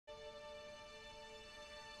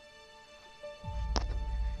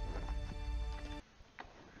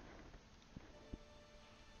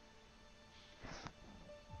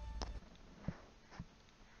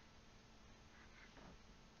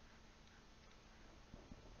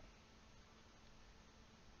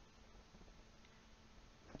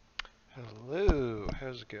Hello,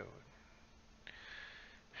 how's it going?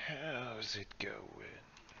 How's it going?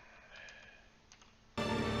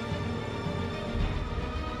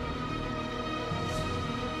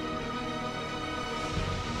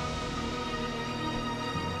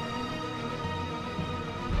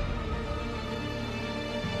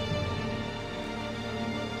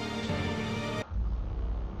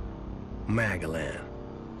 Magalan,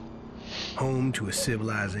 home to a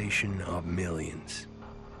civilization of millions.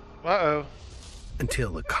 Uh-oh.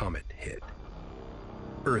 Until the comet hit.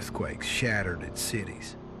 Earthquakes shattered its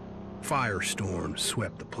cities. Firestorms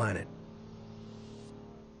swept the planet.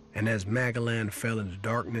 And as Magalan fell into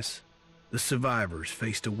darkness, the survivors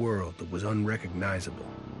faced a world that was unrecognizable.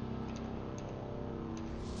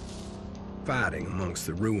 Fighting amongst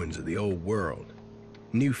the ruins of the old world,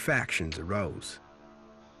 new factions arose.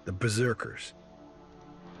 The Berserkers,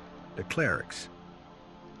 the Clerics,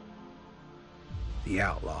 the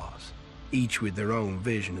Outlaws, each with their own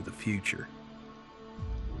vision of the future.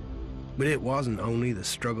 But it wasn't only the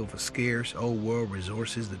struggle for scarce old world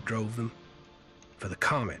resources that drove them, for the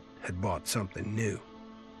comet had brought something new.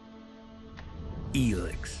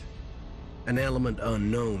 Elex, an element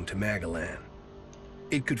unknown to Magalan.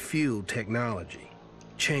 It could fuel technology,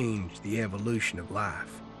 change the evolution of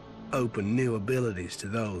life, open new abilities to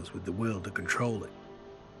those with the will to control it.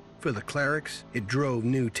 For the clerics, it drove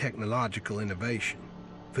new technological innovation.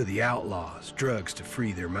 For the outlaws, drugs to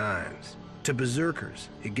free their minds. To berserkers,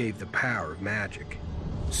 it gave the power of magic.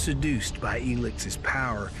 Seduced by Elix's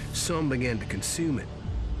power, some began to consume it.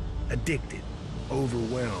 Addicted,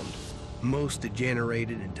 overwhelmed, most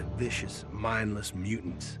degenerated into vicious, mindless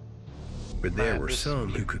mutants. But there were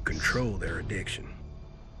some who could control their addiction.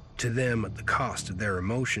 To them, at the cost of their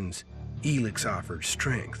emotions, Elex offered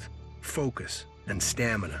strength, focus, and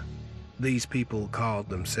stamina. These people called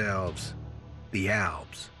themselves the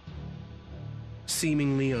Albs.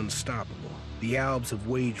 Seemingly unstoppable, the Albs have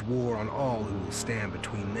waged war on all who will stand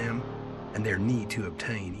between them and their need to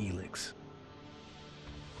obtain Elex.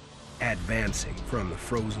 Advancing from the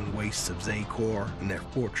frozen wastes of Zakor and their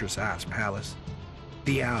fortress Ice Palace,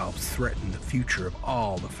 the Albs threaten the future of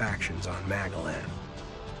all the factions on Magalan.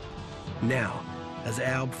 Now, as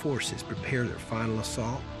Alb forces prepare their final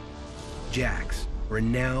assault, Jax,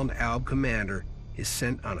 renowned Alb commander, is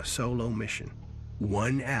sent on a solo mission.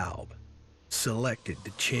 One Alb, selected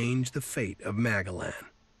to change the fate of Magalan.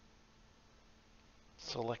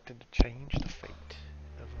 Selected to change the fate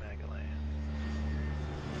of Magalan.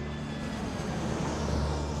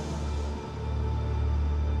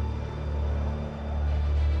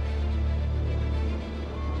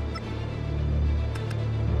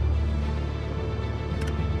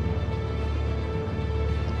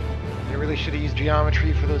 Really should have used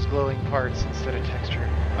geometry for those glowing parts instead of texture.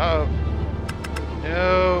 Uh-oh.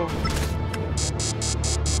 No.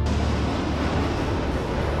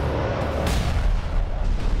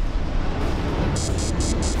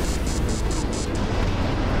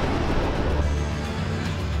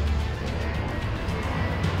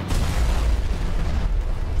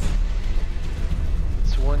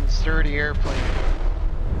 It's one sturdy airplane.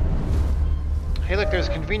 Hey look, there's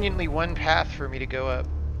conveniently one path for me to go up.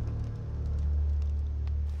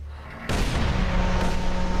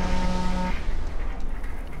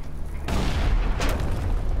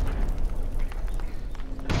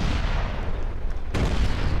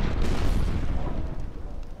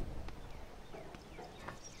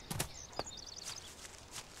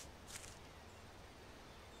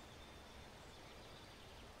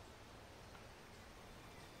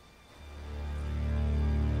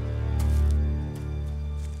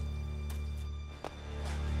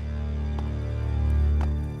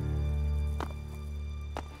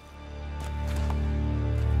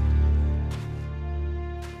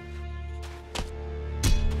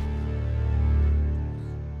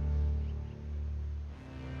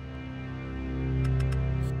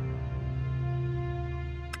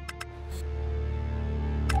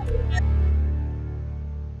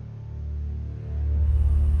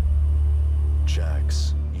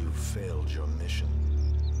 Jax, you failed your mission.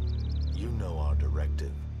 You know our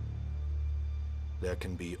directive. There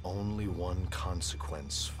can be only one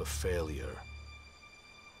consequence for failure.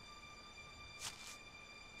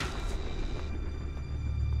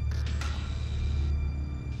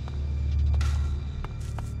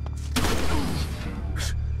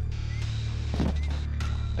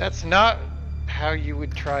 That's not how you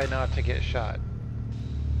would try not to get shot.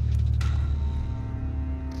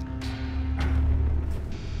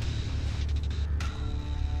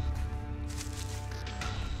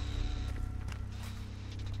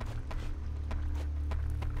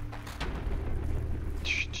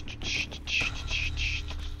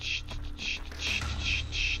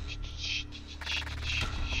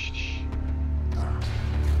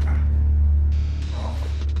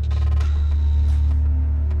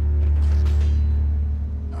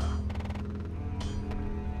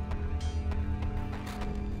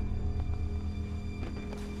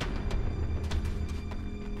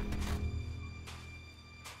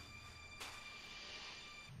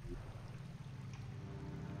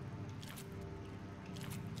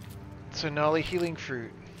 So Nolly healing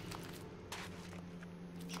fruit.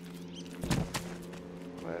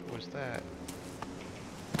 What was that?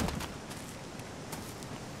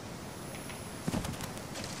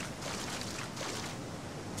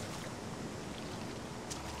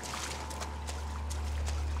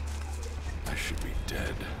 I should be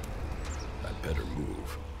dead. I better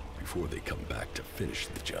move before they come back to finish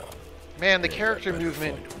the job. Man, the And character I better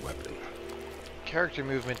movement. find a weapon. Character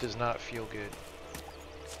movement does not feel good.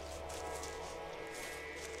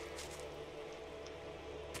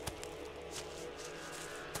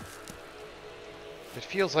 It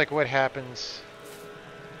feels like what happens.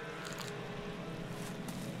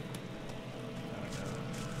 I don't know.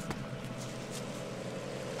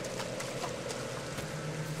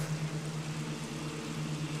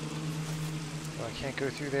 Oh, I can't go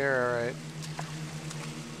through there, alright.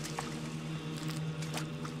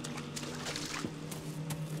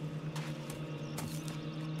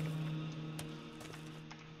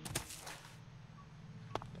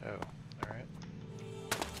 Oh, alright.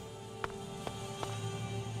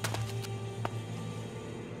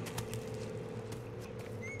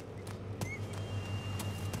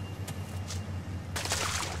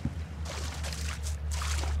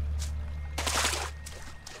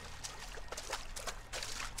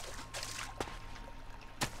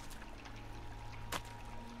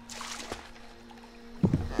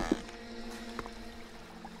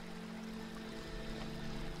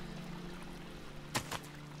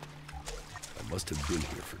 I must have been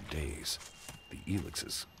here for days. The Elex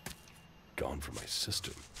is gone from my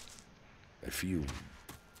system. I feel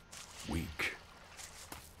weak.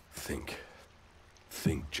 Think,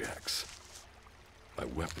 Jax. My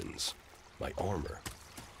weapons, my armor.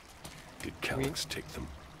 Did Calyx take them?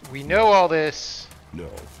 We know all this. No,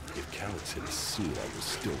 if Calyx had seen I was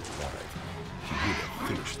still alive, he would have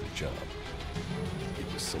finished the job.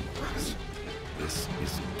 It was someone else. This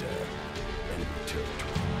isn't enemy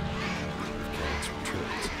territory. If Calyx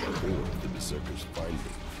returns, or if the Berserkers find me,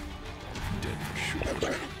 I'll be dead for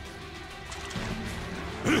sure.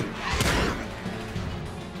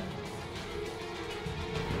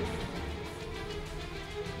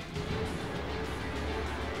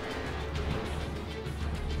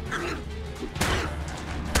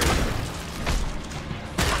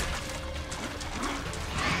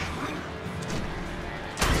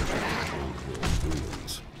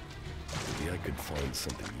 Maybe I could find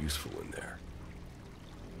something useful in there.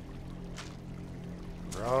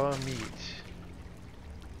 Raw meat.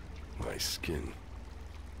 My skin.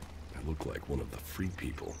 I look like one of the free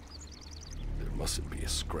people. There mustn't be a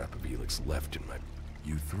scrap of Elex left in my...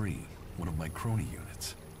 U3, one of my crony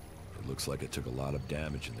units. It looks like it took a lot of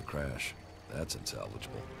damage in the crash. That's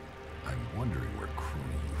unsalvageable. I'm wondering where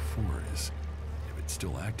crony U4 is. If it's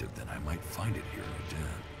still active, then I might find it here in the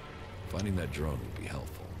den. Finding that drone would be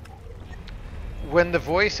helpful. When the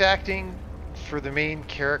voice acting for the main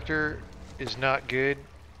character is not good,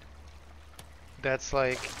 that's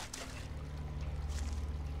like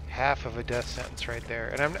half of a death sentence right there.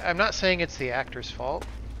 And I'm not saying it's the actor's fault.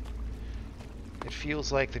 It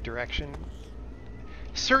feels like the direction.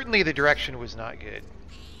 Certainly the direction was not good.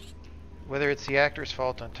 Whether it's the actor's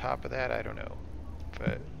fault on top of that, I don't know.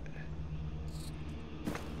 But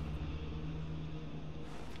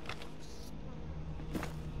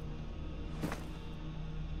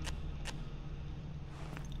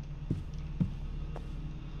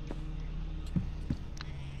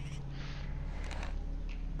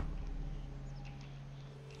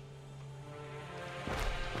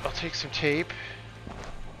I'll take some tape.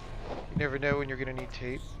 You never know when you're gonna need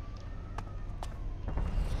tape.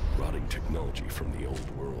 Rotting technology from the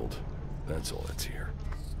old world. That's all that's here.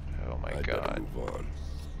 Oh my I'd god. better move on.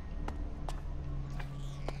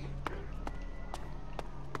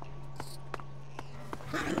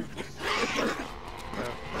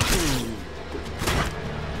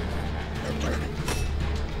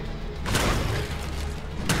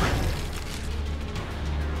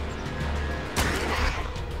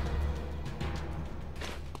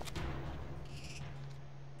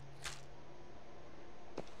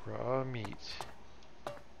 Raw meat.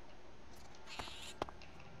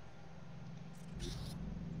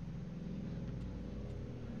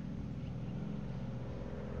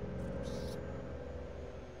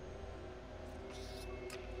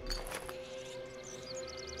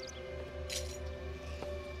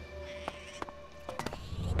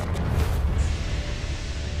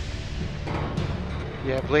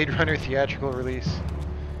 Yeah, Blade Runner theatrical release.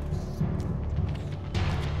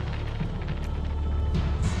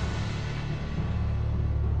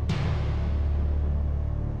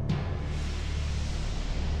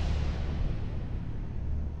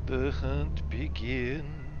 The hunt begins.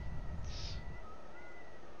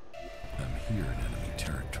 I'm here in enemy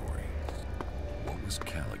territory. What was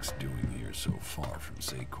Calyx doing here so far from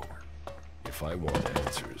Zakor? If I want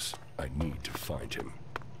answers, I need to find him.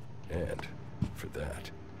 And, for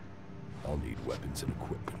that, I'll need weapons and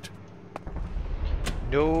equipment.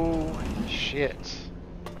 No shit.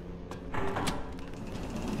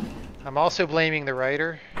 I'm also blaming the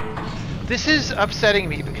writer. This is upsetting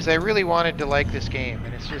me because I really wanted to like this game,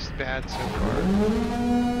 and it's just bad so far.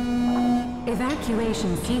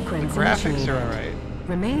 Evacuation sequence The graphics initiated. are alright.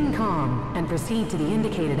 Remain calm and proceed to the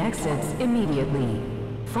indicated exits immediately.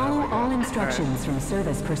 Follow all instructions from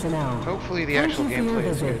service personnel. Hopefully the Thank actual you for your gameplay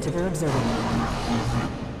is visit good. to the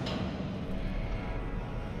observatory.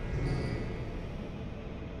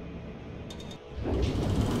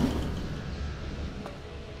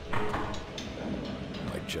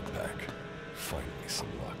 My jetpack. Finally some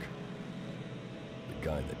luck. The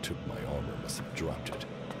guy that took my armor must have dropped it.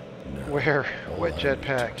 Now, Where? all What I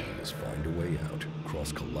jetpack? need to do is find a way out,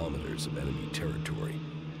 cross kilometers of enemy territory,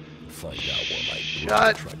 and find out where my brother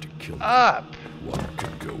Shut tried to kill me. up! What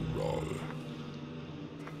could go wrong?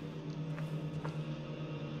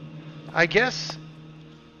 I guess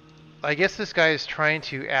this guy is trying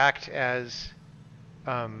to act as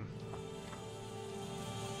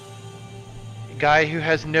guy who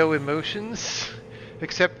has no emotions,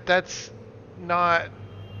 except that's not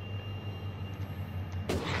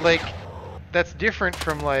like that's different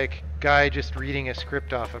from like guy just reading a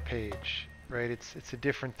script off a page, right? It's a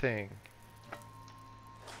different thing.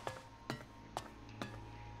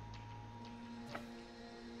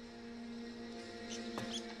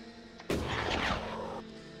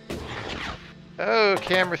 Oh,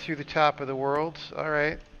 camera through the top of the world. All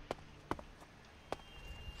right.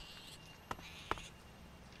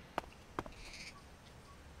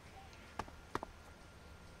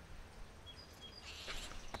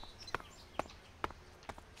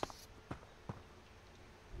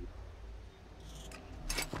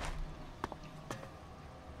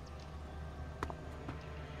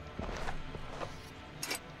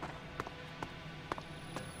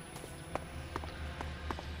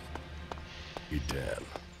 Edan,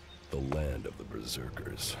 the land of the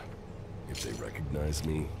Berserkers. If they recognize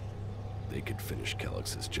me, they could finish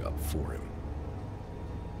Calyx's job for him.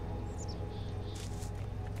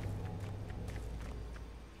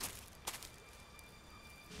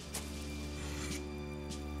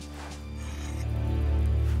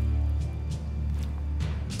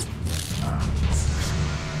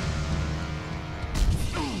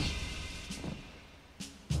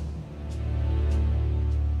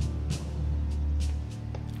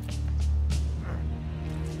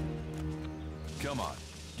 Come on,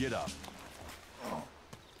 get up.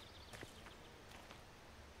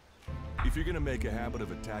 If you're gonna make a habit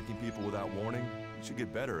of attacking people without warning, you should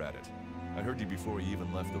get better at it. I heard you before you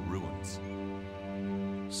even left the ruins.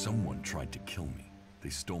 Someone tried to kill me. They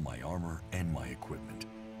stole my armor and my equipment.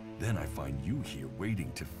 Then I find you here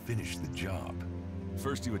waiting to finish the job.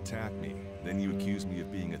 First you attack me, then you accuse me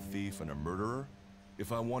of being a thief and a murderer?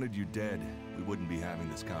 If I wanted you dead, we wouldn't be having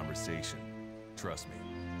this conversation. Trust me.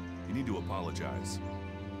 You need to apologize.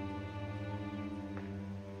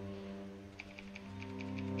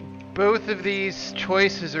 Both of these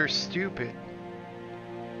choices are stupid.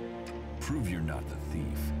 Prove you're not the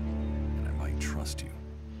thief, and I might trust you.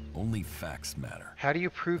 Only facts matter. How do you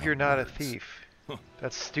prove you're not a words. thief?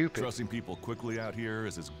 That's stupid. Trusting people quickly out here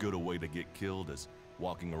is as good a way to get killed as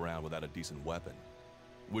walking around without a decent weapon.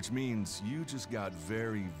 Which means you just got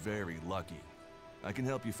very, very lucky. I can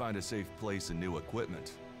help you find a safe place and new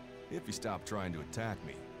equipment, if you stop trying to attack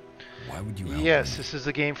me. Why would you help Yes, me? this is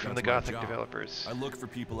the game from That's the my Gothic job. developers. I look for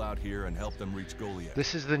people out here and help them reach Goliath.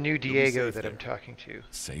 This is the new You'll be Diego safe that I'm there. talking to.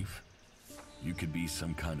 Safe? You could be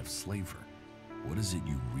some kind of slaver. What is it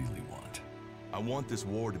you really want? I want this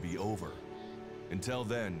war to be over. Until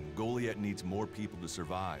then, Goliath needs more people to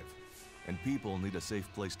survive. And people need a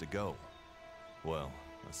safe place to go. Well,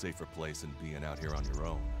 a safer place than being out here on your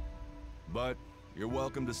own. But you're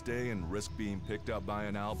welcome to stay and risk being picked up by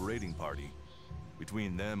an Alb raiding party.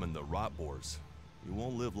 Between them and the rot boars, you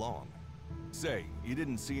won't live long. Say, you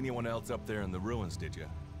didn't see anyone else up there in the ruins, did you?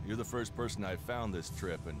 You're the first person I've found this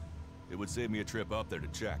trip, and it would save me a trip up there to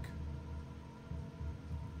check.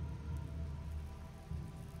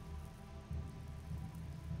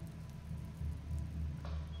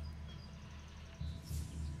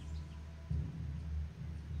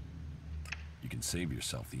 You can save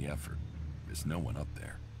yourself the effort. There's no one up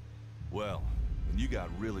there. Well, then you got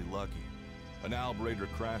really lucky. An Alb raider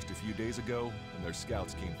crashed a few days ago, and their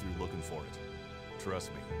scouts came through looking for it.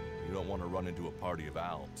 Trust me, you don't want to run into a party of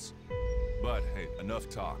Alps. But, hey, enough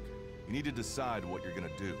talk. You need to decide what you're gonna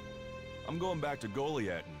do. I'm going back to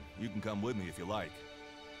Goliath, and you can come with me if you like.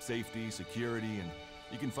 Safety, security, and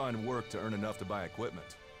you can find work to earn enough to buy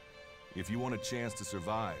equipment. If you want a chance to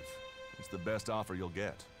survive, it's the best offer you'll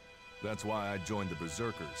get. That's why I joined the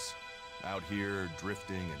Berserkers. Out here,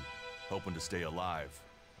 drifting and hoping to stay alive.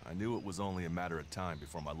 I knew it was only a matter of time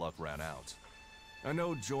before my luck ran out. I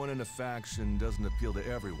know joining a faction doesn't appeal to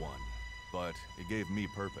everyone, but it gave me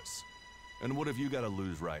purpose. And what have you got to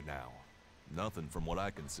lose right now? Nothing from what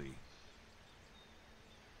I can see.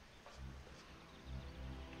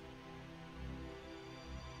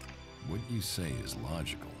 What you say is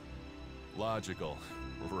logical. Logical,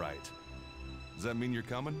 right. Does that mean you're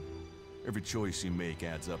coming? Every choice you make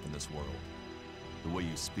adds up in this world. The way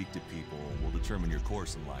you speak to people will determine your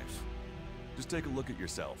course in life. Just take a look at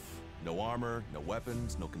yourself. No armor, no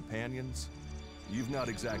weapons, no companions. You've not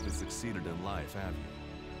exactly succeeded in life, have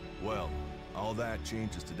you? Well, all that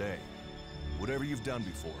changes today. Whatever you've done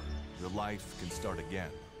before, your life can start again.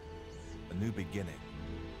 A new beginning.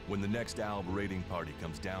 When the next Alb raiding party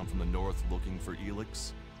comes down from the north looking for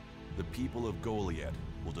Elex, the people of Goliath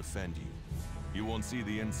will defend you. You won't see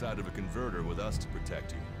the inside of a converter with us to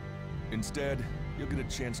protect you. Instead, you'll get a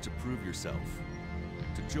chance to prove yourself.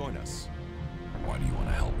 To join us. Why do you want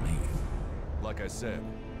to help me? Like I said,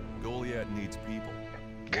 Goliath needs people.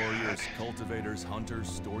 Warriors, cultivators, hunters,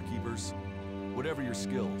 storekeepers. Whatever your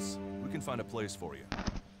skills, we can find a place for you.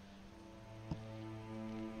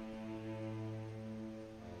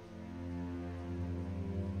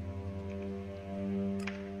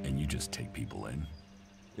 And you just take people in?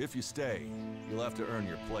 If you stay, you'll have to earn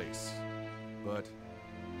your place. But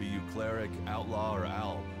be you cleric, outlaw, or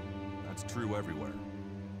alb, that's true everywhere.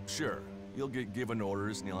 Sure, you'll get given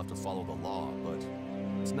orders and you'll have to follow the law, but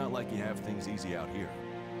it's not like you have things easy out here.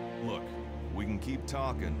 Look, we can keep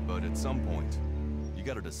talking, but at some point, you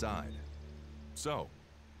gotta decide. So,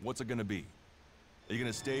 what's it gonna be? Are you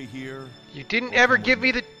gonna stay here? You didn't ever give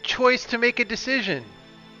me the choice to make a decision.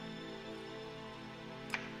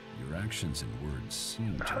 Your actions and words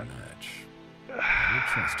seem to match. I'll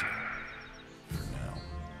trust you. For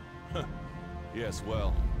now. Yes,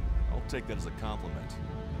 well, I'll take that as a compliment.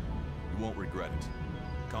 You won't regret it.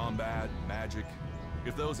 Combat, magic.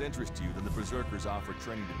 If those interest you, then the Berserkers offer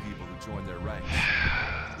training to people who join their ranks.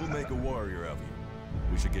 We'll make a warrior of you.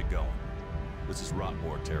 We should get going. This is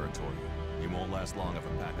Rotboard territory. You won't last long if a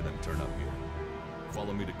pack of them turn up here.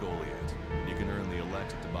 Follow me to Goliath. You can earn the Elex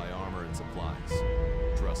to buy armor and supplies.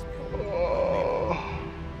 Trust me. You'll need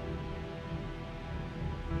it.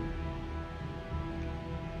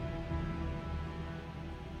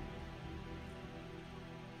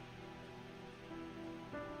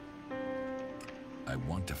 I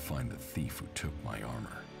want to find the thief who took my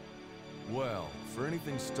armor. Well, for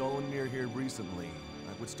anything stolen near here recently,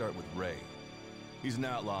 I would start with Ray. He's an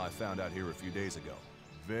outlaw I found out here a few days ago.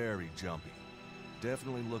 Very jumpy.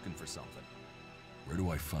 Definitely looking for something. Where do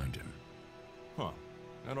I find him? Huh.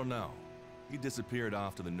 I don't know. He disappeared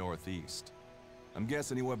off to the northeast. I'm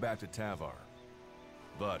guessing he went back to Tavar.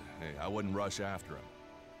 But, hey, I wouldn't rush after him.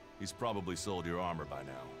 He's probably sold your armor by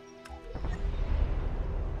now.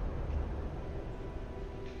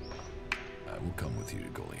 I will come with you to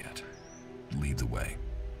Goliath. Lead the way.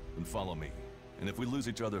 Then follow me. And if we lose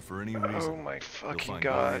each other for any reason, Oh my you'll fucking find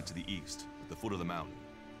god. Goliath to the east, at the foot of the mountain.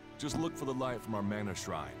 Just look for the light from our mana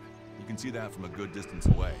shrine. You can see that from a good distance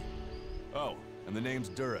away. Oh, and the name's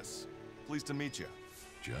Duras. Pleased to meet you.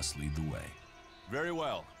 Just lead the way. Very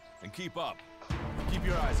well. And keep up. Keep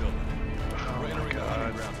your eyes open. We're entering the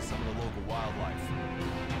hunting grounds of some of the local wildlife.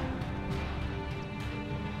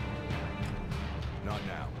 Not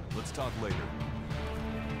now. Let's talk later.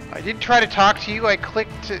 I didn't try to talk to you, I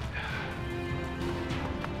clicked to...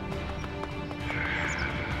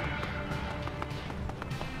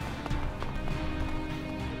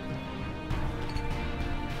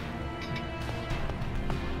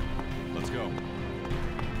 Let's go.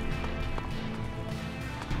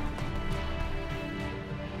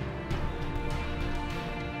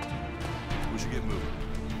 We should get moving.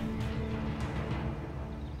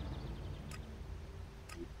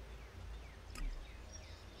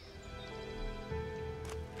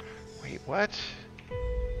 Wait, what?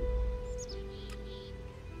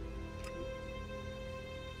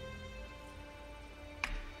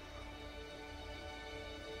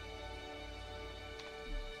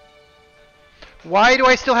 Why do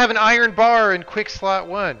I still have an iron bar in quick slot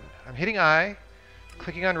 1? I'm hitting I,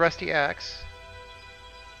 clicking on Rusty Axe.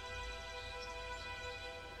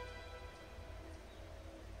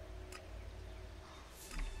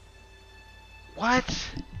 What?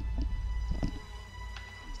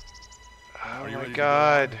 Oh Are you my ready to go?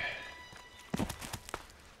 god.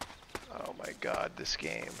 Oh my god, this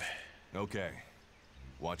game. Okay.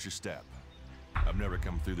 Watch your step. I've never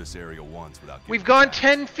come through this area once without getting We've gone attacked.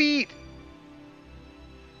 10 feet!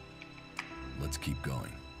 Let's keep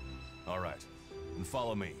going. All right. And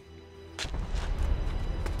follow me.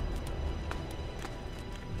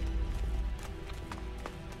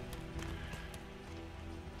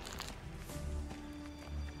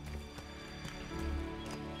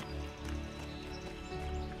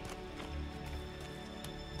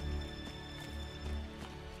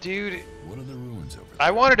 Dude, What are the ruins over there? I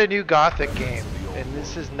wanted a new Gothic game, and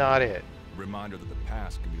this is not it. Reminder that the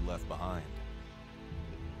past can be left behind.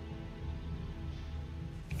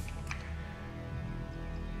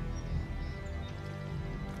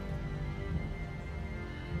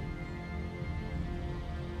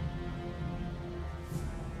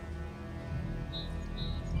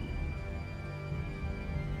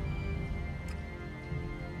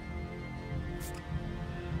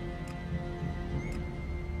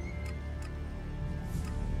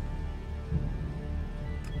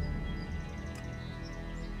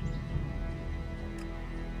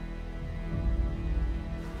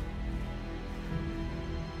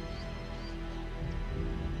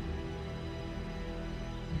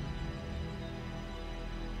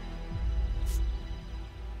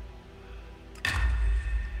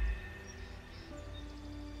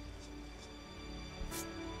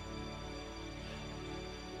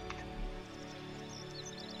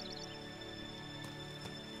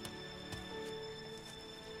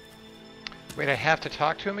 Wait, I have to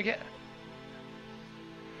talk to him again?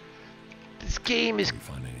 This game is Did we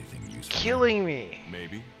find anything useful? killing me.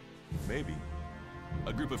 Maybe. Maybe.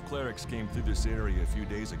 A group of clerics came through this area a few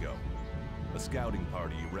days ago. A scouting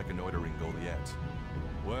party reconnoitering Goliath.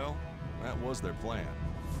 Well, that was their plan.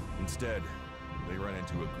 Instead, they ran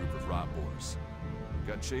into a group of rot boars.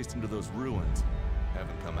 Got chased into those ruins.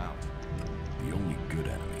 Haven't come out. The only good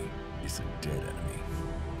enemy is a dead enemy.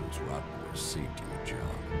 Those rot boars saved you a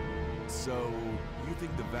job. So, you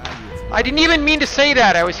think the value of... I didn't even mean to say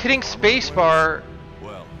that. I was hitting spacebar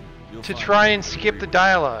Well, you'll to find try out and later skip the reading.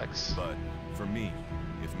 dialogues. But for me,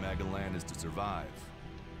 if Magalan is to survive,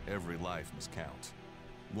 every life must count.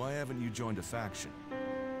 Why haven't you joined a faction?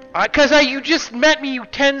 Because you just met me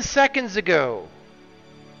 10 seconds ago.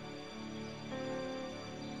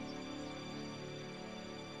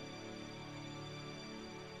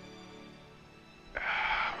 Oh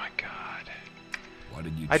my god. Why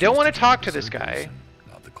did you I don't choose wanna join talk the to this Berserkers guy.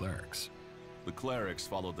 and not the clerics? The clerics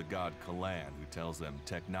follow the god Kalan, who tells them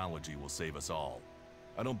technology will save us all.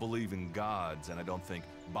 I don't believe in gods, and I don't think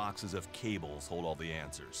boxes of cables hold all the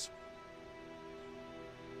answers.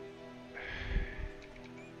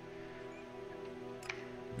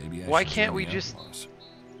 Maybe I Why should can't join we the just- outlaws.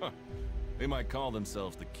 They might call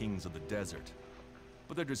themselves the kings of the desert,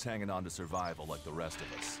 but they're just hanging on to survival like the rest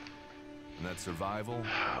of us. And that survival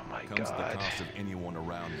Oh my comes at the god. cost of anyone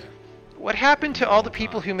around them. What happened to all the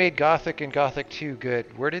people who made Gothic and Gothic 2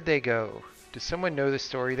 good? Where did they go? Does someone know the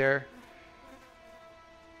story there?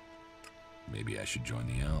 Maybe I should join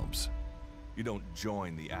the elves. You don't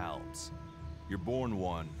join the Alps. You're born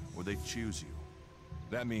one, or they choose you.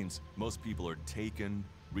 That means most people are taken,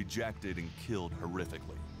 rejected, and killed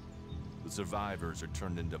horrifically. The survivors are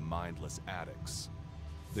turned into mindless addicts.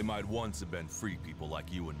 They might once have been free people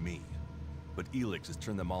like you and me, but Elex has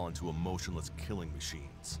turned them all into emotionless killing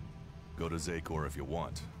machines. Go to Zakor if you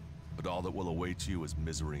want, but all that will await you is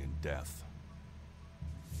misery and death.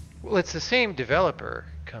 Well, it's the same developer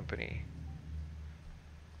company.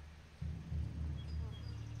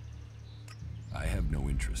 I have no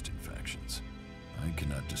interest in factions. I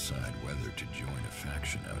cannot decide whether to join a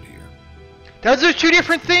faction out here. Those are two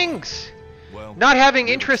different things! Well, Not having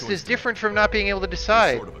we have a interest choice is to make. different from not being able to This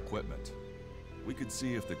decide. sort of equipment. We could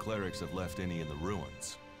see if the clerics have left any in the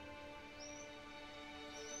ruins.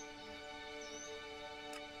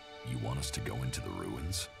 You want us to go into the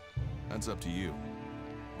ruins? That's up to you.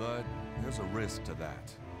 But there's a risk to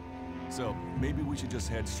that. So maybe we should just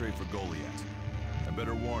head straight for Goliath. I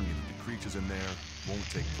better warn you that the creatures in there won't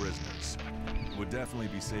take prisoners. It would definitely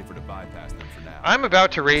be safer to bypass them for now. I'm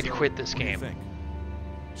about to rage So, quit this what do you game. think?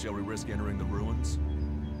 Shall we risk entering the ruins?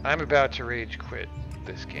 I'm about to rage quit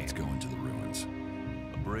this game. Let's go into the ruins.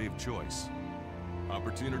 A brave choice.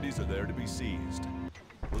 Opportunities are there to be seized.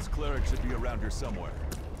 Those clerics should be around here somewhere.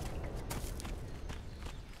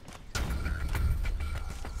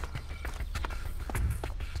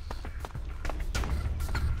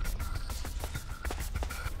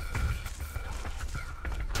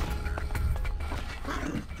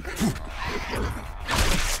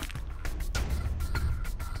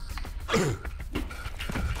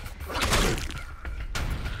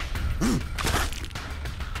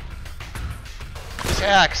 This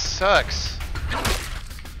axe sucks.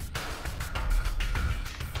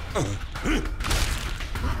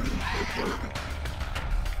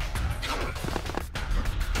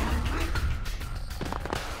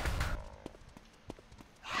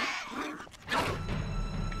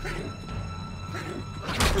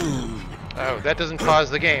 Oh, that doesn't pause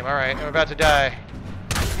the game. Alright, I'm about to die.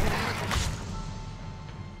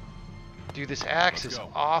 Dude, this axe is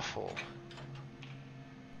awful.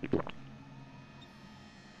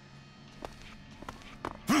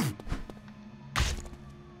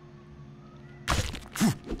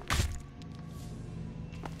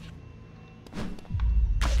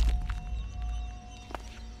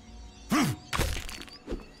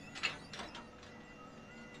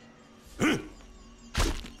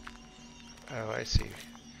 Oh, I see.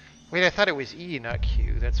 Wait, I thought it was E, not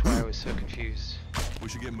Q. That's why I was so confused. We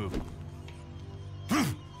should get moving.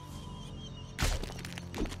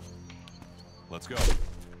 Let's go.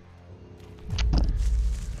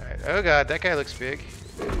 Alright, oh god, that guy looks big.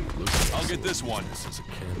 I'll get this one. This is a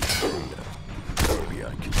cannon now. Maybe I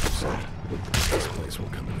can use it. This place will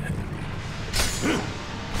come in handy.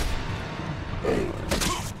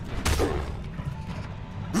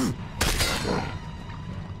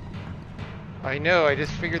 I know, I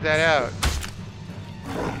just figured that out.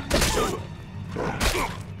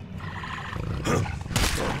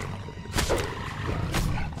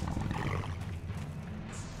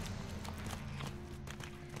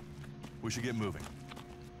 We should get moving.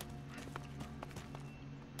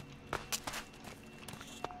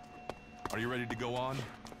 Are you ready to go on?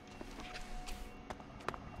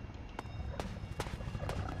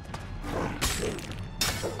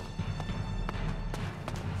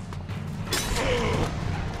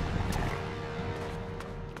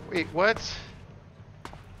 Wait, what?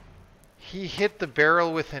 He hit the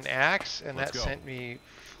barrel with an axe, and Let's that go. sent me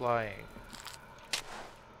flying.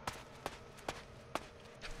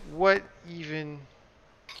 What even?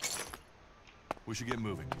 We should get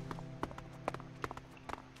moving.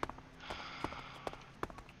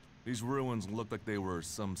 These ruins look like they were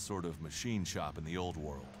some sort of machine shop in the old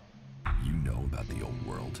world. You know about the old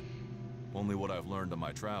world. Only what I've learned on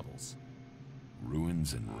my travels.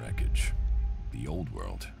 Ruins and wreckage. The old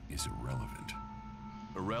world is irrelevant.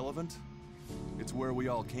 Irrelevant? It's where we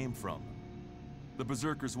all came from. The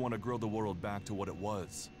Berserkers want to grow the world back to what it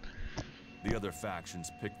was. The other factions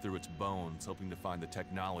picked through its bones, hoping to find the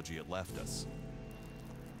technology it left us.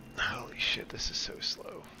 Holy shit, this is so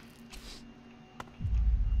slow.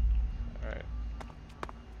 Alright.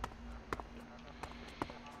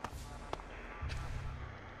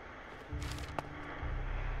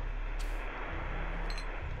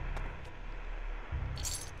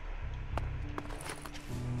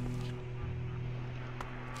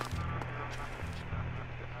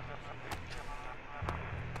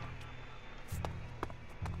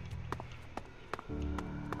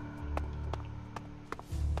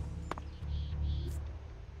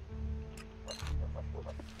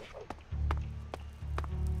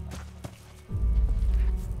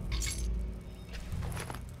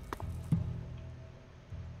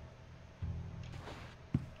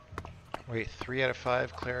 Wait, 3 out of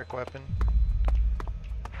 5 cleric weapon?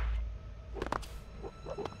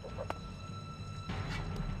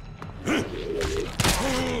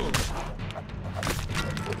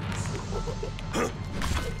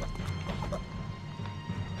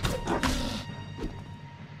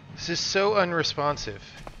 This is so unresponsive.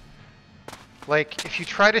 Like, if you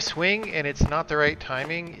try to swing and it's not the right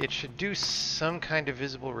timing, it should do some kind of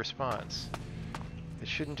visible response. It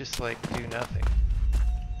shouldn't just, like, do nothing.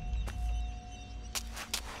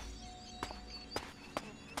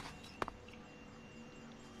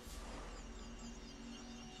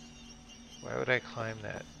 Why would I climb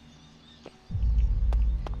that?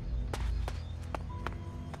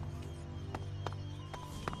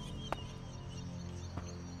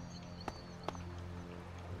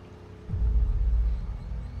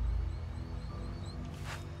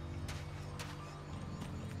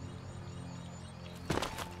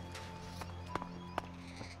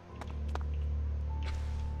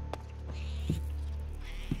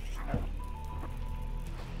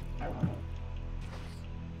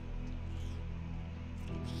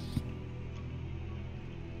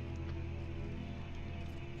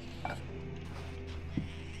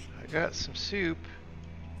 Got some soup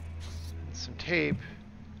and some tape,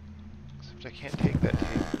 except I can't take that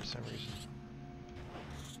tape for some reason.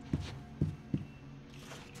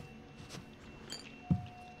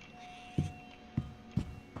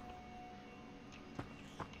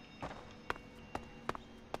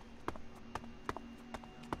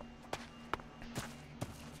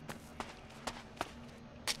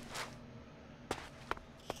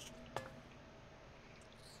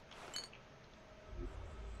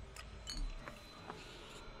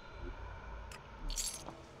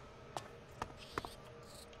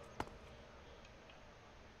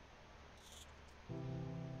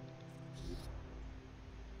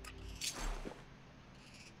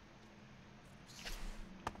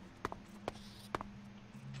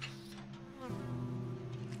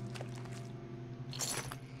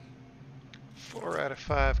 4 out of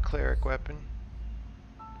 5 cleric weapon.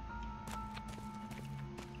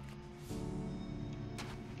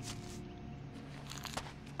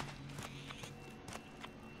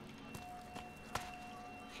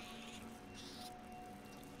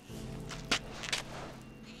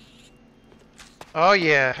 Oh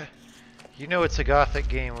yeah, you know it's a gothic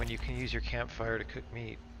game when you can use your campfire to cook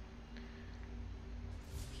meat.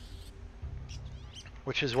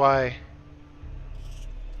 Which is why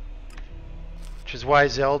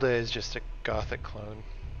Zelda is just a gothic clone.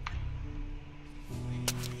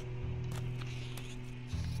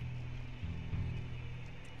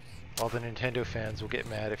 All the Nintendo fans will get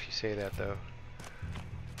mad if you say that though.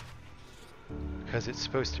 Because it's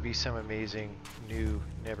supposed to be some amazing, new,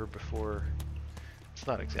 never before. It's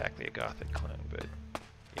not exactly a gothic clone, but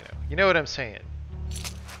you know what I'm saying.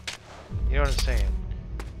 You know what I'm saying.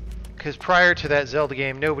 Because prior to that Zelda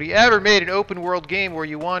game, nobody ever made an open world game where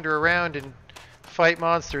you wander around and fight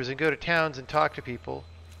monsters and go to towns and talk to people.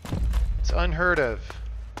 It's unheard of.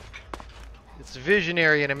 It's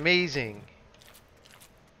visionary and amazing.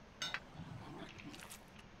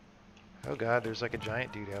 Oh god, there's like a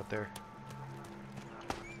giant dude out there.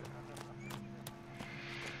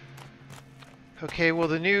 Okay, well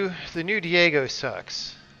the new Diego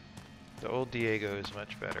sucks. The old Diego is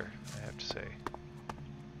much better, I have to say.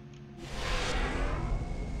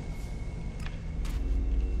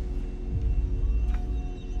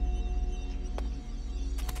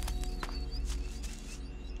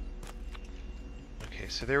 Okay,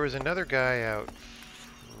 so there was another guy out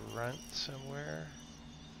front somewhere.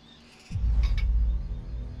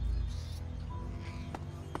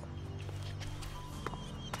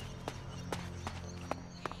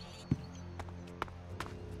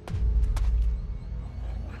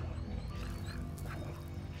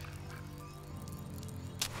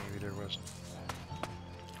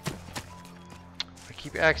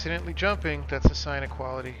 Keep accidentally jumping, that's a sign of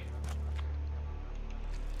quality.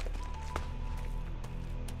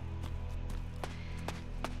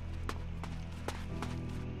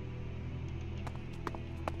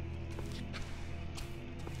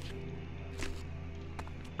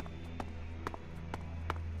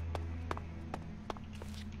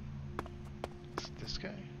 Is it this guy?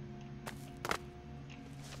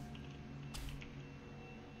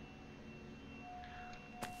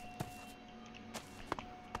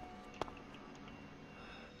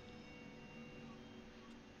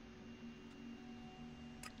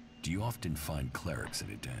 Do you often find clerics in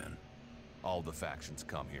Edan? All the factions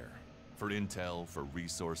come here. For intel, for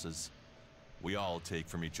resources. We all take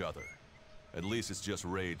from each other. At least it's just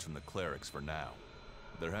raids from the clerics for now.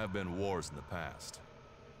 There have been wars in the past.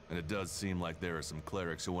 And it does seem like there are some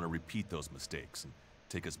clerics who want to repeat those mistakes and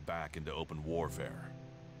take us back into open warfare.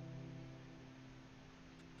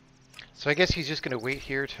 So I guess he's just going to wait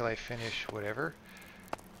here till I finish whatever.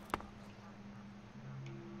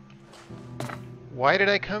 Why did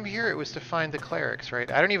I come here? It was to find the clerics,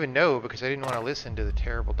 right? I don't even know because I didn't want to listen to the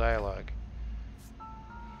terrible dialogue.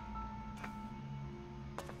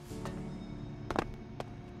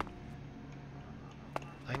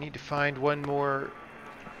 I need to find one more...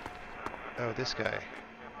 Oh, this guy.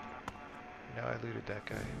 No, I looted that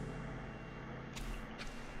guy.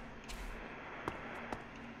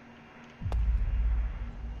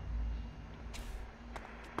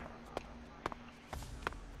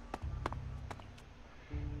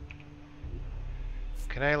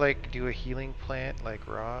 Can I like do a healing plant like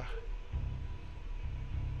raw?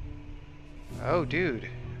 Oh dude,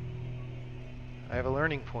 I have a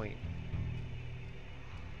learning point.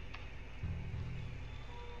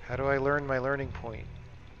 How do I learn my learning point?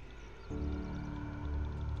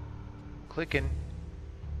 Clicking.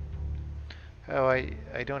 Oh, I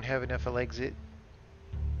don't have enough Elexit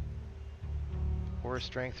or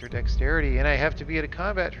strength or dexterity, and I have to be at a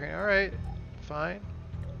combat train. Alright, fine.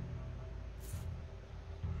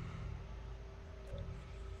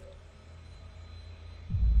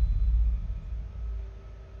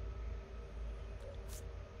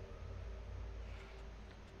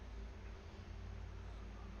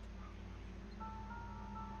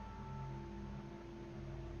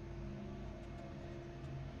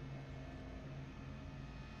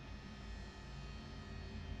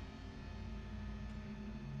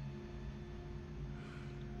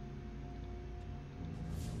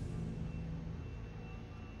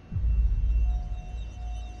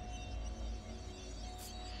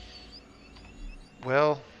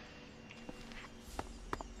 Well,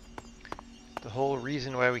 the whole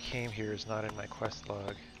reason why we came here is not in my quest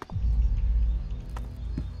log.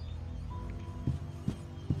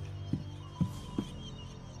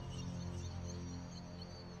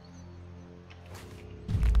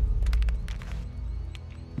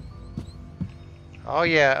 Oh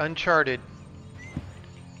yeah, Uncharted.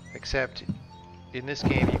 Except in this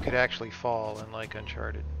game you could actually fall, unlike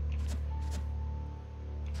Uncharted.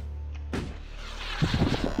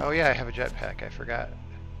 Oh yeah, I have a jetpack, I forgot.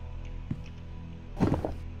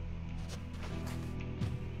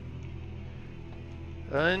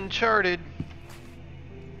 Uncharted.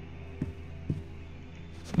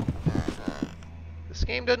 This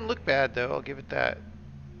game doesn't look bad though, I'll give it that.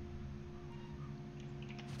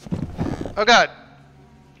 Oh god!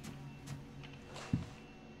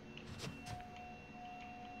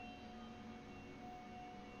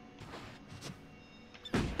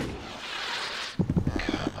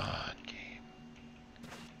 Come on, game.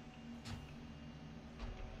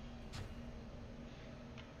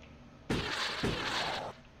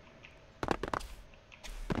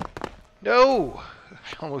 No! I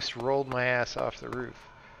almost rolled my ass off the roof.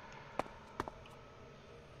 I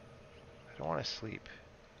don't want to sleep.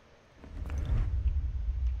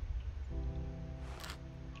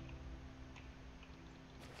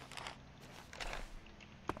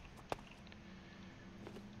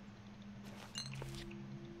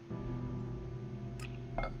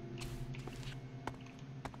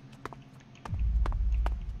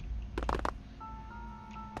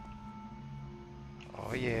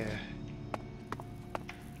 Oh yeah.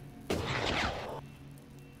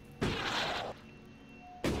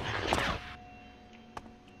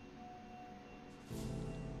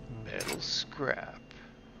 Metal scrap.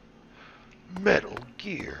 Metal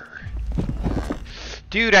gear.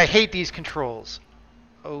 Dude, I hate these controls.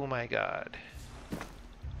 Oh my god.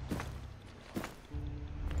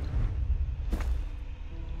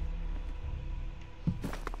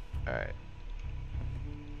 Alright.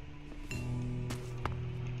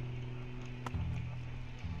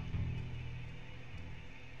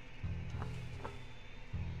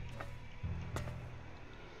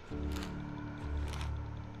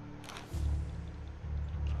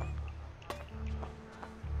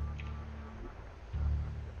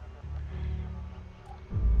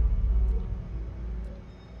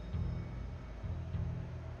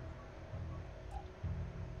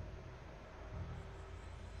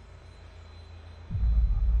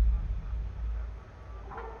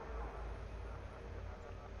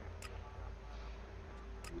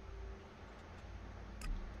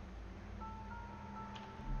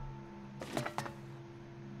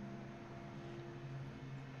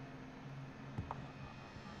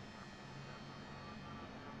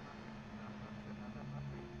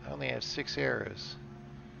 I only have 6 arrows.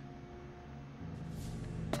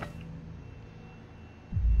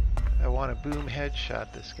 I want to boom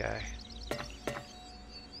headshot this guy.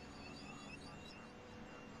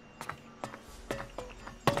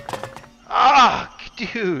 Ah,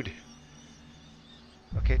 dude.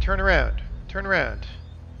 Okay, turn around. Turn around.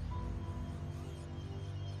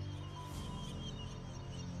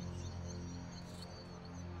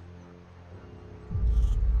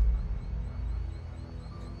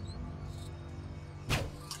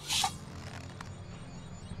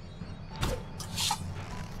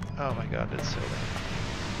 Oh my god, that's so bad.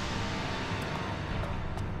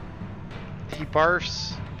 He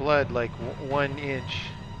barfs blood like 1 inch.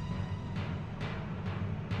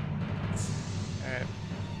 Alright.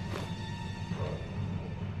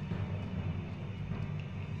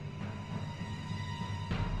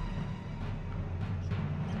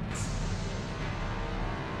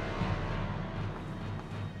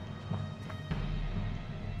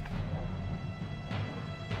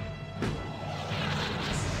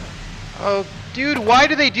 Oh, dude, why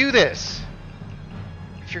do they do this?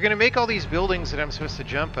 If you're gonna make all these buildings that I'm supposed to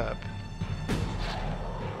jump up,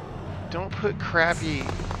 don't put crappy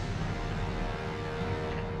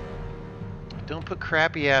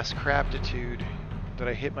ass craptitude that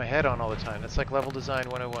I hit my head on all the time. That's like level design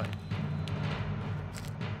 101.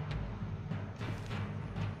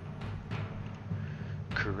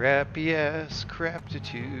 Crappy ass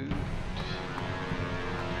craptitude.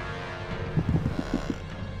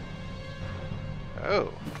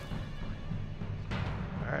 Oh.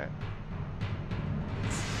 Alright.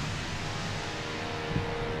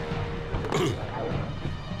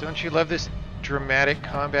 Don't you love this dramatic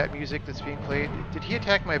combat music that's being played? Did he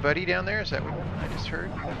attack my buddy down there? Is that what I just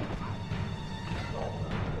heard?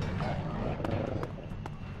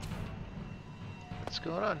 What's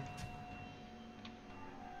going on?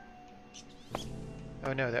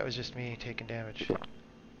 Oh no, that was just me taking damage.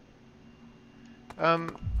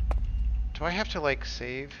 Do I have to, like,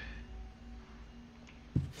 save?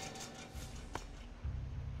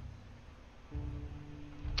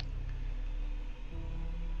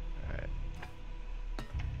 Alright.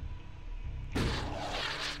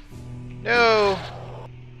 No!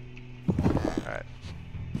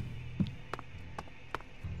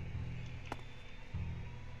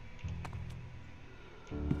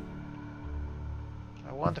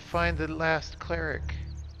 find the last cleric.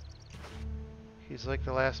 He's like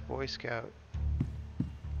the last Boy Scout.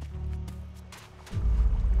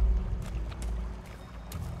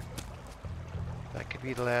 That could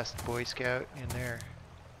be the last Boy Scout in there.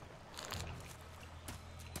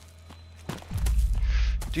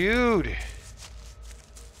 Dude!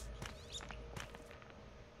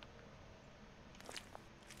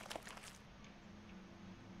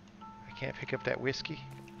 I can't pick up that whiskey.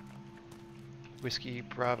 Whiskey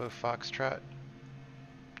Bravo Foxtrot.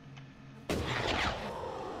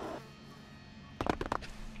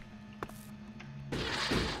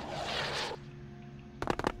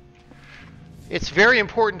 It's very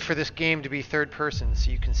important for this game to be third person so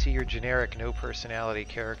you can see your generic no personality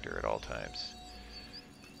character at all times.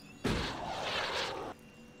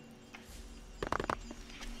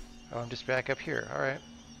 Oh, I'm just back up here. Alright.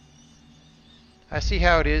 I see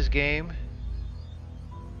how it is, game.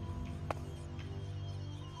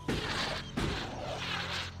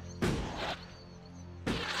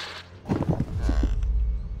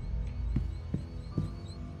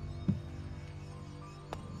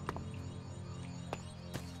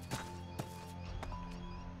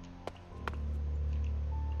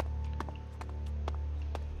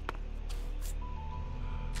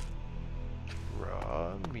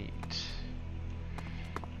 Raw meat.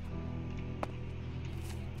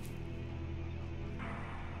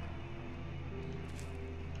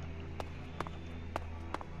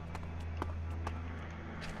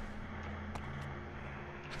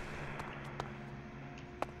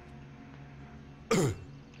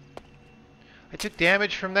 I took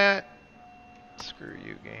damage from that. Screw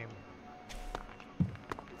you, game.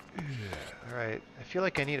 Alright, I feel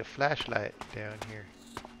like I need a flashlight down here.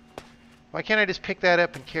 Why can't I just pick that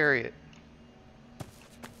up and carry it?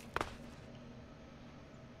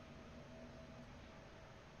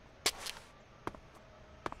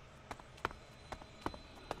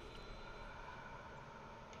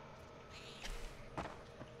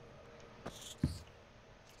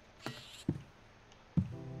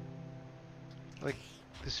 Like,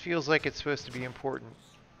 this feels like it's supposed to be important,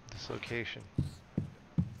 this location.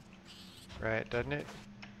 Right, doesn't it?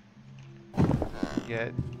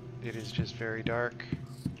 Yet, it is just very dark.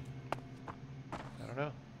 I don't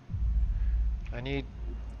know. I need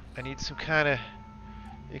some kind of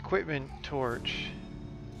equipment torch.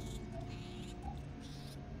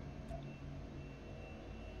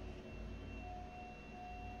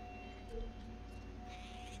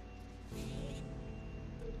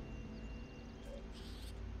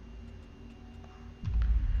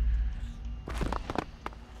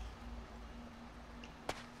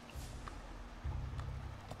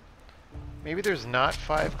 Maybe there's not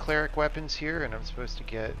 5 cleric weapons here and I'm supposed to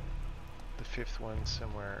get the 5th one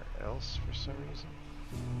somewhere else for some reason.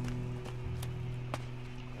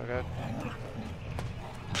 Oh god.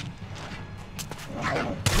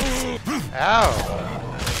 Ow!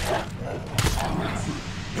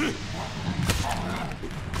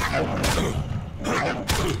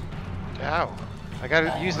 Ow. I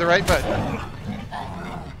gotta use the right button.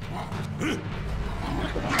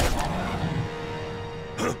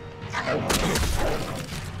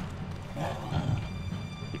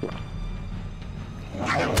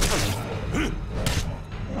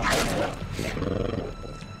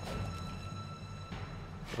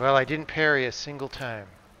 Well, I didn't parry a single time.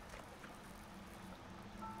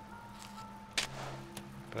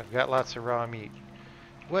 But I've got lots of raw meat.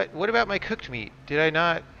 What about my cooked meat? Did I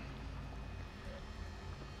not?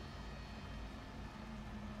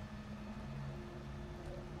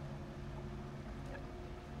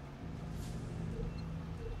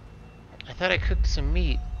 I thought I cooked some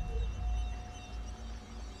meat.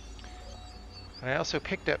 And I also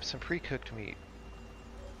picked up some pre-cooked meat.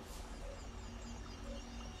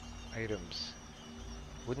 Items.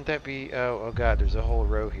 Wouldn't that be... oh god, there's a whole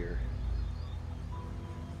row here.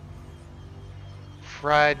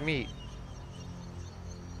 Fried meat.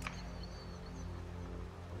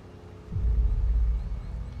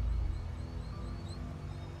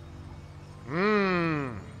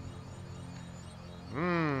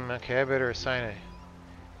 Okay, I better assign a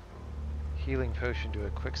healing potion to a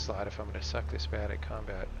quick slot if I'm going to suck this bad at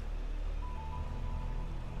combat.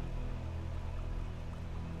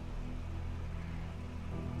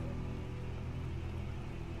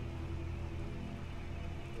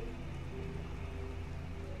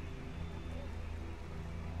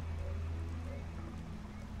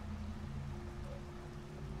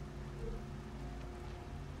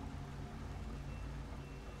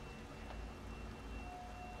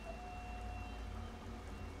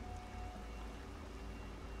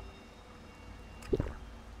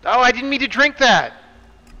 Oh, I didn't mean to drink that!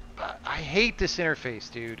 hate this interface,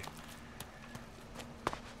 dude.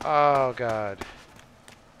 Oh, God.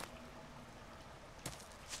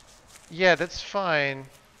 Yeah, that's fine.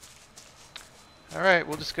 Alright,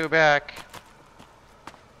 we'll just go back.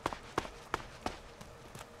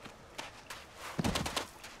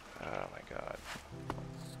 Oh my God.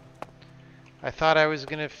 I thought I was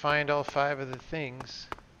gonna find all 5 of the things.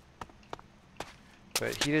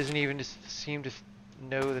 But he doesn't even seem to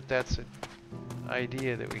know that that's an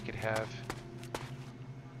idea that we could have.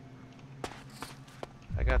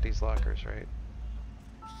 I got these lockers, right?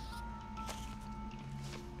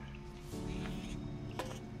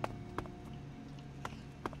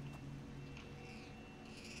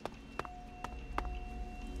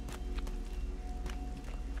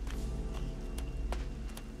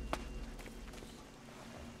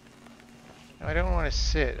 No, I don't want to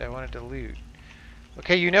sit. I wanted to loot.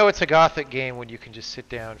 Okay, you know it's a Gothic game when you can just sit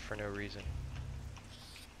down for no reason.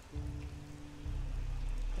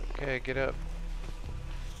 Okay, get up.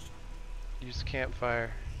 Use the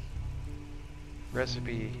campfire.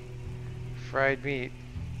 Recipe. Fried meat.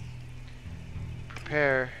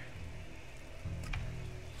 Prepare.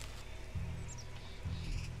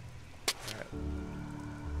 Alright.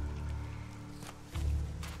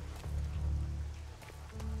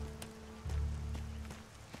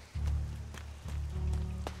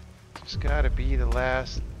 There's gotta be the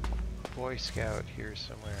last Boy Scout here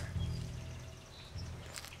somewhere.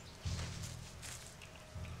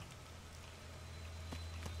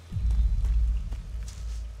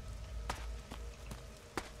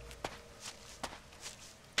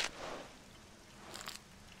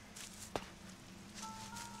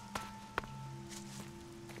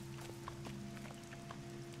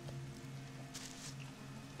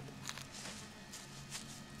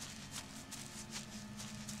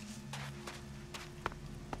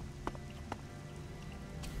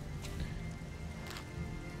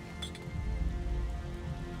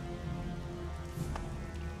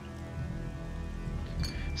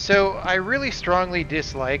 So I really strongly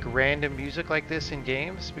dislike random music like this in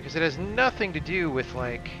games because it has nothing to do with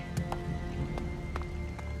like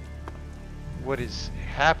what is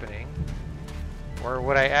happening or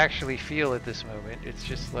what I actually feel at this moment. It's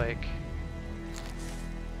just like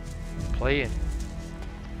playing.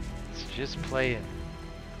 It's just playing.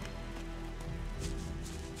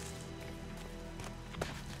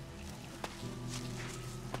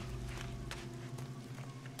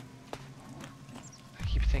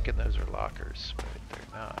 Thinking those are lockers, but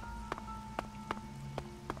they're not.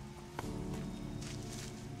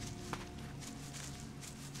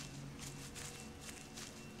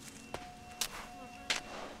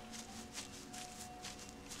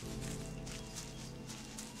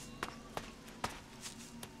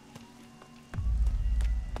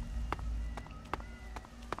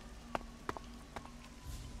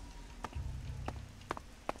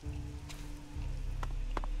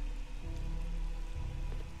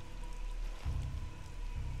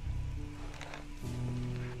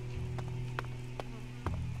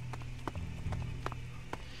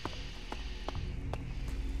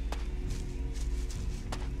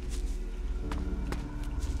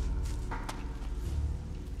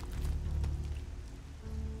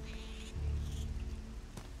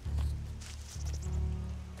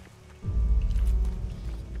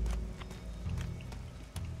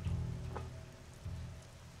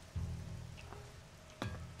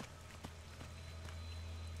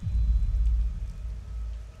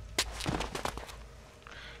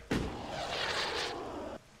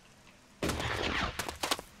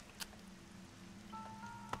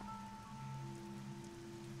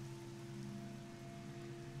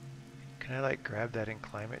 Can I like grab that and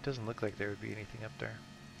climb it? It doesn't look like there would be anything up there.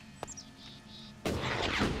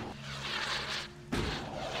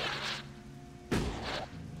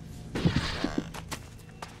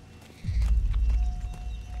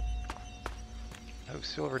 Oh,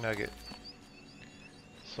 silver nugget.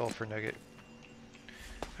 Sulfur nugget.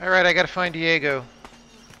 Alright, I gotta find Diego.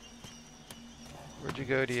 Where'd you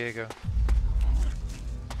go, Diego?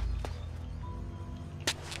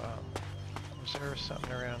 Was there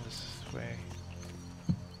something around this way?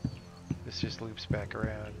 This just loops back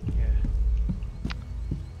around, yeah.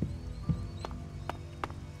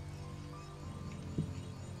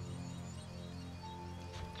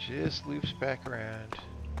 Just loops back around.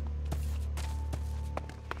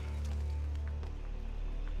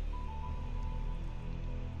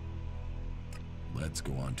 Let's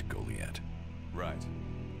go on to Goliath. Right.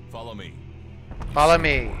 Follow me. Follow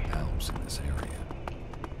me. Elves in this area.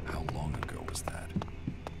 How long ago was that?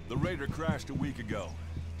 The raider crashed a week ago.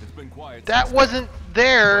 It's been quiet. That wasn't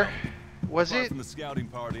there. Was Apart it? from the scouting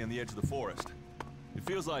party on the edge of the forest. It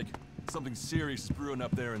feels like something serious is brewing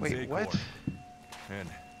up there in Wait, Zaycor. what? And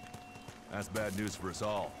that's bad news for us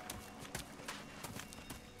all.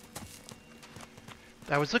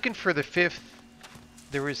 I was looking for the 5th.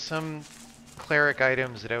 There was some cleric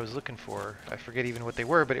items that I was looking for. I forget even what they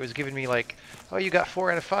were, but it was giving me like, oh, you got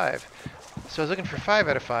 4 out of 5. So I was looking for 5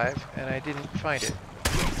 out of 5, and I didn't find it.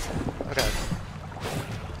 Oh god.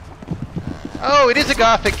 Oh, it is a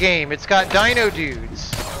gothic game. It's got dino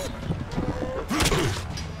dudes.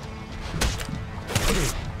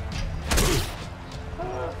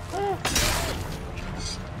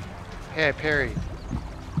 Hey, I parried.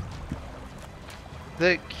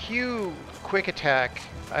 The Q quick attack,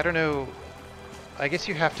 I don't know. I guess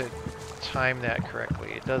you have to time that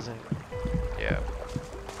correctly. It doesn't. Yeah.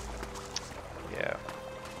 Yeah.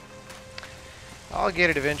 I'll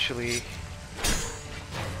get it eventually.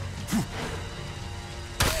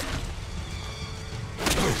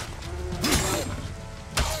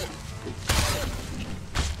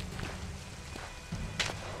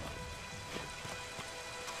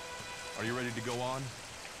 Are you ready to go on?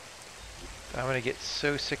 I'm gonna get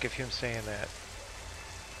so sick of him saying that.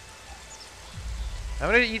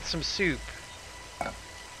 I'm gonna eat some soup,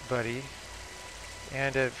 buddy,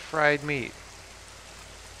 and a fried meat.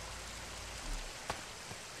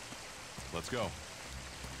 Let's go.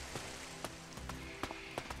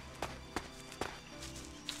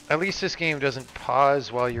 At least this game doesn't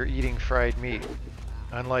pause while you're eating fried meat,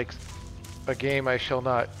 unlike a game I shall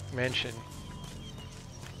not mention.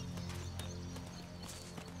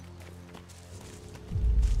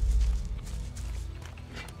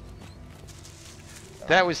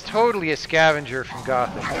 That was totally a scavenger from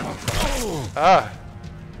Gothic. Ah.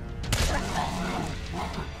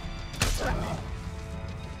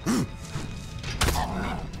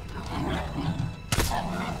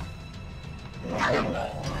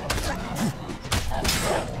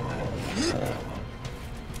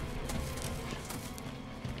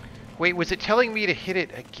 Wait, was it telling me to hit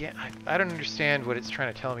it again? I don't understand what it's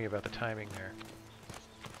trying to tell me about the timing there.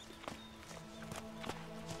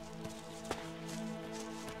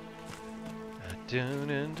 I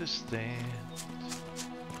don't understand.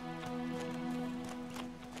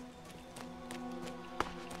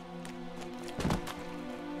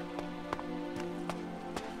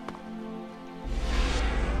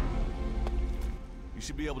 You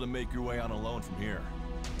should be able to make your way on alone from here.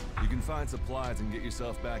 You can find supplies and get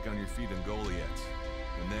yourself back on your feet in Goliath.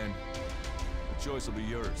 And then, the choice will be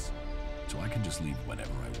yours. So I can just leave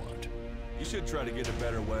whenever I want. You should try to get a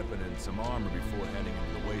better weapon and some armor before heading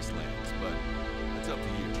into the wastelands, but it's up to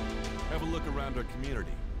you. Have a look around our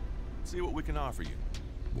community. See what we can offer you.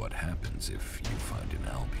 What happens if you find an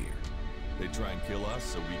Alp here? They try and kill us,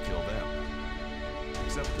 so we kill them.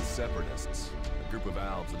 Except the Separatists, a group of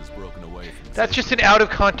Albs that has broken away from... That's just an out of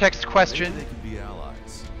context question. Maybe they could be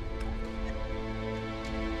allies.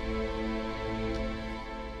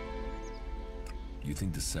 You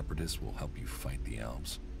think the Separatists will help you fight the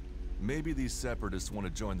Alps? Maybe these Separatists want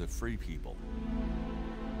to join the Free People.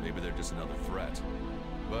 Maybe they're just another threat.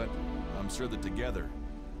 But I'm sure that together,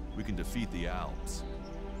 we can defeat the Alps.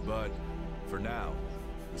 But, for now,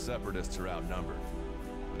 the Separatists are outnumbered.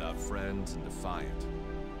 Without friends and defiant.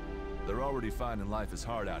 They're already finding life is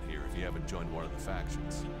hard out here if you haven't joined one of the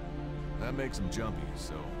factions. That makes them jumpy,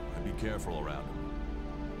 so be careful around them.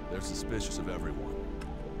 They're suspicious of everyone.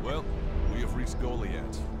 Well, we have reached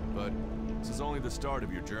Goliath, but this is only the start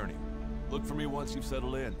of your journey. Look for me once you've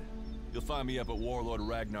settled in. You'll find me up at Warlord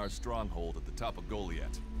Ragnar's stronghold at the top of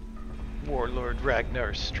Goliath. Warlord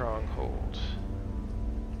Ragnar's stronghold.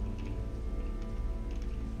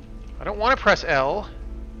 I don't want to press L.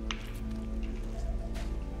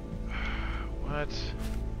 What?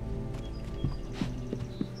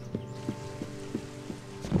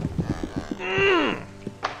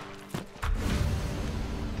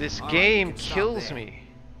 This game kills me.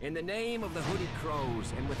 In the name of the Hooded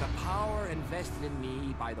Crows, and with the power invested in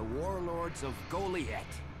me by the warlords of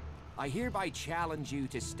Goliath, I hereby challenge you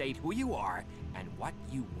to state who you are and what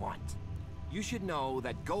you want. You should know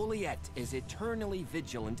that Goliath is eternally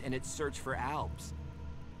vigilant in its search for Alps.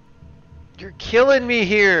 You're killing me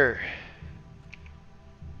here.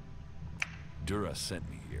 Dura sent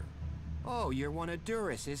me here. Oh, you're one of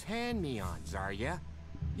Duras's hand-me-ons, are ya?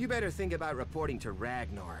 You better think about reporting to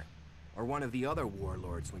Ragnar, or one of the other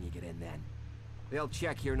warlords when you get in then. They'll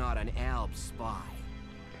check you're not an Alb spy.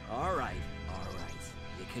 All right.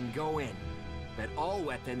 You can go in, but all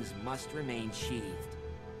weapons must remain sheathed.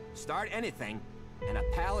 Start anything, and a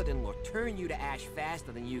paladin will turn you to ash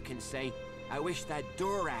faster than you can say, I wish that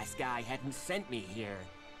Duras guy hadn't sent me here.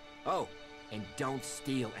 Oh, and don't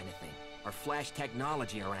steal anything, or flash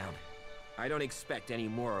technology around. I don't expect any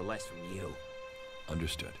more or less from you.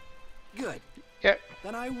 Understood. Good. Yeah.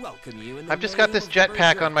 Then I welcome you in the I've just got name this of the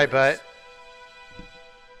jetpack on my Berserkers.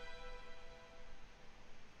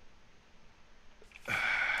 butt.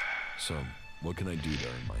 So, what can I do to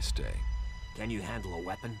earn my stay? Can you handle a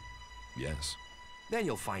weapon? Yes. Then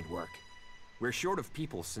you'll find work. We're short of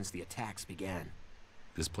people since the attacks began.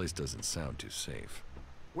 This place doesn't sound too safe.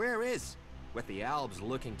 Where is? With the Albs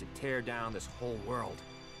looking to tear down this whole world.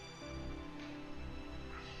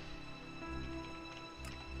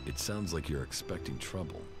 It sounds like you're expecting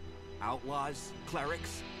trouble. Outlaws,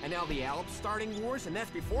 clerics, and now the Albs starting wars, and that's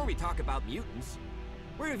before we talk about mutants.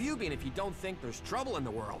 Where have you been if you don't think there's trouble in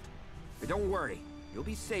the world? But don't worry, you'll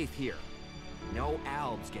be safe here. No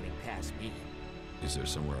Albs getting past me. Is there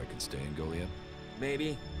somewhere I can stay in Goliath?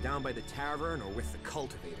 Maybe down by the tavern or with the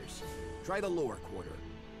cultivators. Try the lower quarter.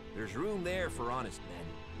 There's room there for honest men.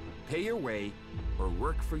 Pay your way, or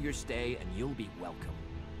work for your stay, and you'll be welcome.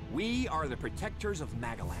 We are the protectors of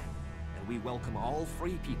Magalan, and we welcome all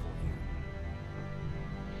free people here.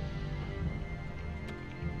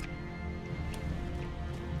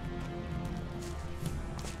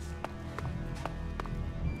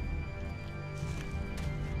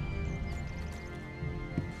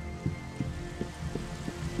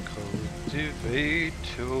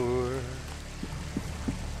 Cultivator.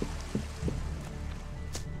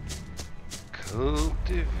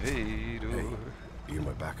 Cultivator. You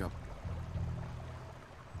my backup?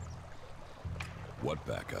 What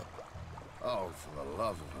backup? Oh, for the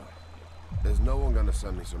love of her. There's no one gonna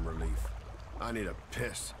send me some relief. I need a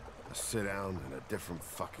piss, a sit down, and a different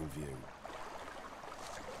fucking view.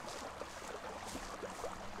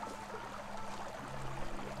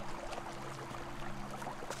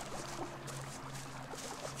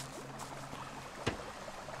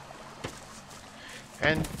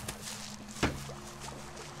 And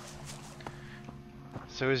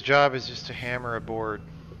so his job is just to hammer a board.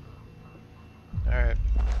 Alright.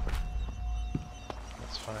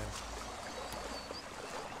 That's fine.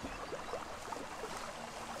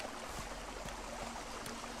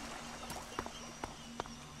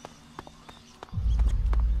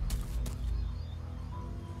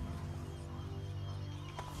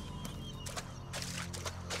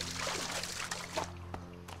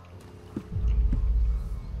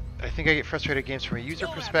 I think I get frustrated at games from a user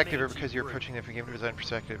perspective or because you're approaching them from a game design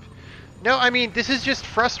perspective. No, I mean, this is just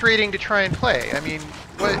frustrating to try and play. I mean,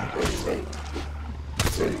 what...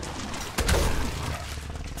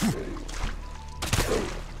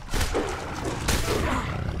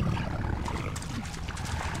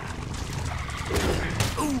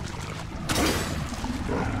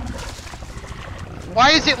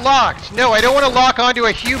 Why is it locked? No, I don't want to lock onto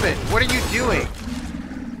a human. What are you doing?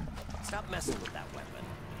 Stop messing with that weapon.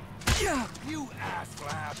 Yeah, you ass.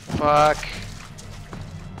 Fuck.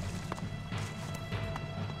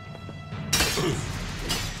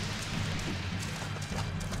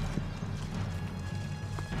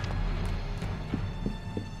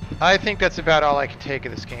 I think that's about all I can take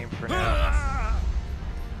of this game for now.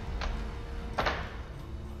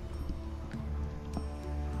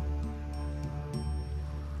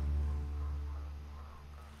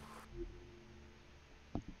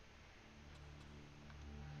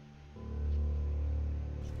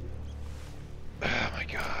 Oh my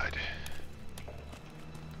god.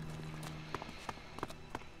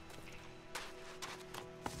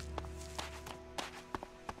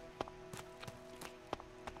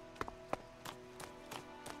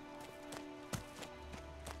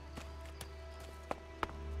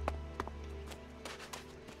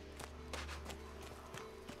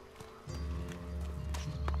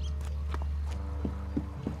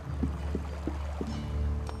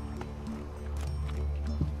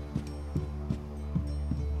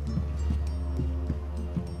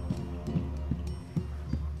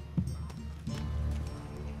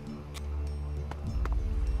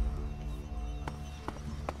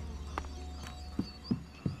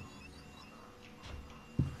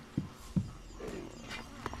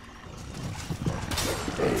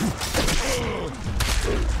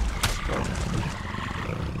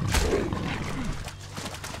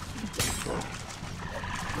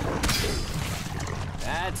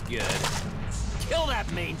 That's good. Kill that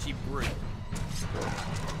mangy brute.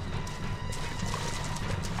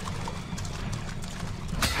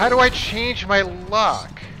 How do I change my lock?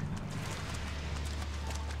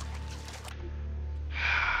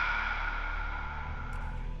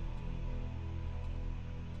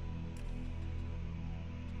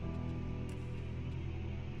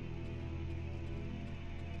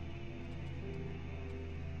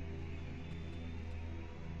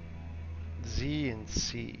 Z and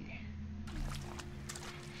C.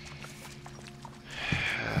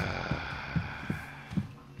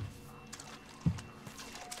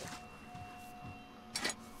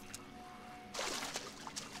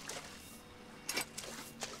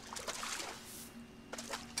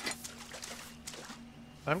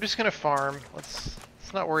 I'm just gonna farm. Let's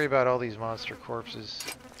not worry about all these monster corpses.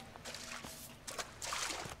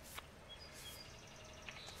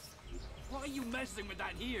 Why are you messing with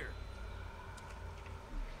that here?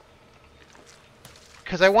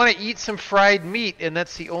 Because I want to eat some fried meat, and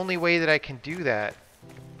that's the only way that I can do that.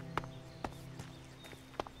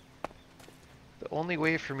 The only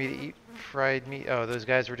way for me to eat fried meat... Oh, those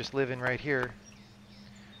guys were just living right here.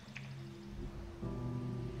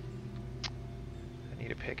 I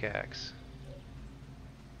need a pickaxe.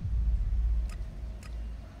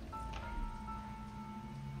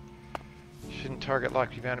 Shouldn't target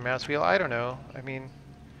lock you behind a mouse wheel? I don't know. I mean,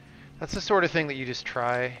 that's the sort of thing that you just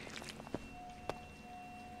try.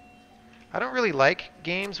 I don't really like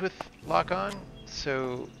games with lock-on,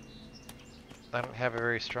 so I don't have a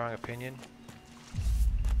very strong opinion.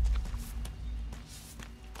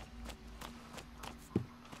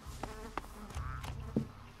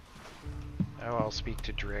 Oh, I'll speak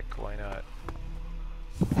to Drick, why not?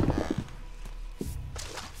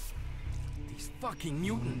 These fucking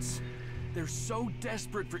mutants. They're so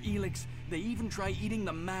desperate for Elex, they even try eating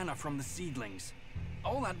the mana from the seedlings.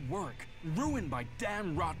 All that work, ruined by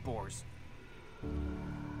damn rotboars.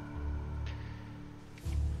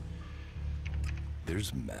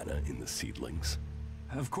 There's mana in the seedlings.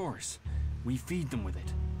 Of course, we feed them with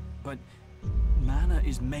it. But mana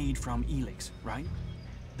is made from Elex, right?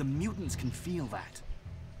 The mutants can feel that.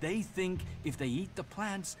 They think if they eat the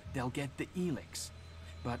plants, they'll get the Elex.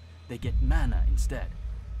 But they get mana instead.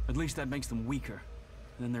 At least that makes them weaker.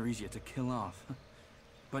 Then they're easier to kill off.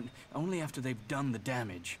 But only after they've done the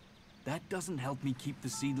damage. That doesn't help me keep the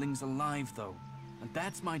seedlings alive, though. And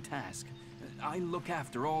that's my task. I look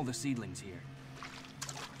after all the seedlings here.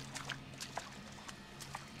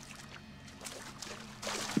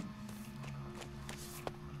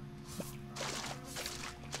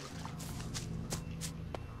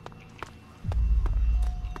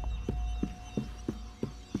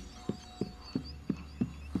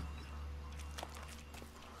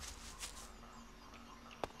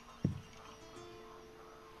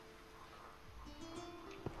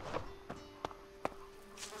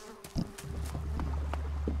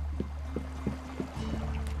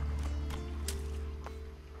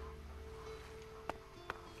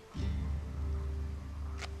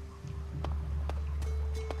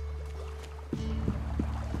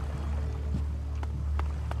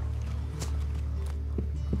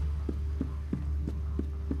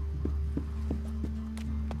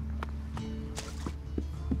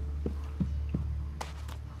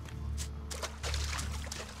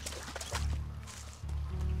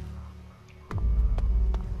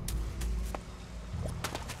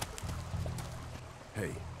 Hey,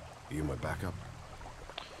 are you my backup?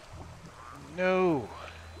 No.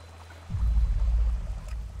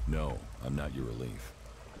 No, I'm not your relief.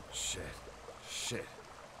 Shit. Shit.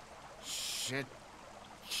 Shit.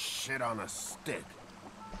 Shit on a stick.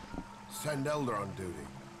 Send Elder on duty.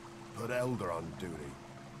 Put Elder on duty.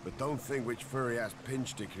 But don't think which furry-ass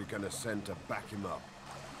pinchstick you're gonna send to back him up.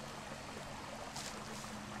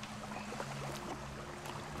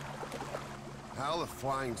 How the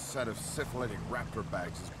flying set of syphilitic raptor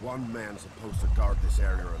bags is one man supposed to guard this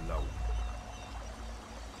area alone?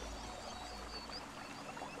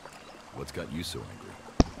 What's got you so angry?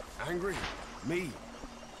 Angry? Me?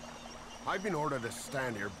 I've been ordered to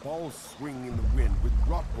stand here, balls swinging in the wind, with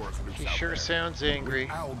rotboars loose He out sure there, sounds angry.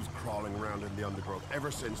 with albs crawling around in the undergrowth ever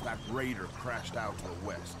since that raider crashed out to the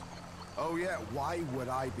west. Oh yeah, why would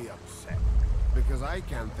I be upset? Because I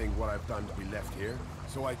can't think what I've done to be left here,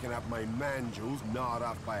 so I can have my man-jewels gnawed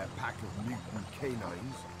off by a pack of mutant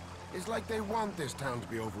canines. It's like they want this town to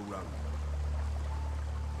be overrun.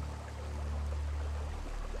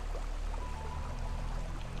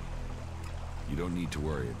 You don't need to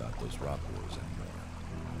worry about those rotboars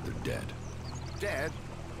anymore. They're dead. Dead?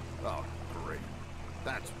 Oh, great.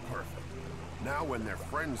 That's perfect. Now when their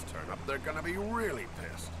friends turn up, they're gonna be really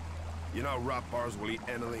pissed. You know rotbars will eat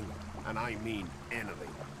anything, and I mean anything.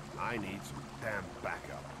 I need some damn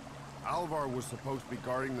backup. Alvar was supposed to be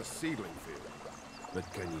guarding the seedling field.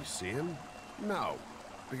 But can you see him? No,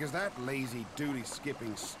 because that lazy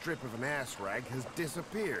duty-skipping strip of an ass rag has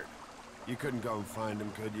disappeared. You couldn't go and find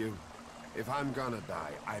him, could you? If I'm gonna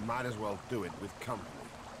die, I might as well do it with company.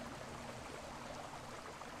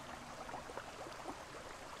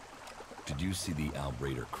 Did you see the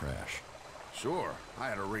Albrader crash? Sure, I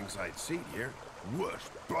had a ringside seat here. Whoosh,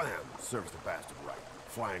 blam, serves the bastard right.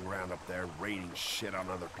 Flying around up there, raining shit on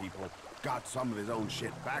other people. Got some of his own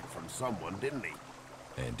shit back from someone, didn't he?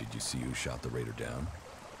 And did you see who shot the raider down?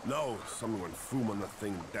 No, someone went foom on the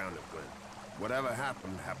thing down it went. Whatever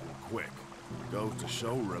happened, happened quick. Goes to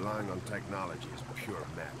show relying on technology is pure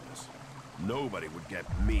madness. Nobody would get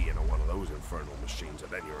me into one of those infernal machines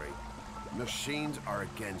at any rate. Machines are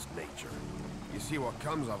against nature. You see what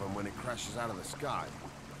comes of them when it crashes out of the sky.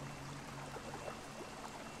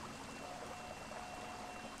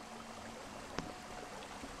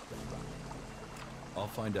 I'll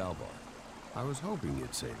find Alvar. I was hoping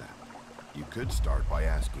you'd say that. You could start by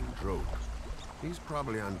asking Drogue. He's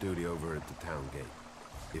probably on duty over at the town gate.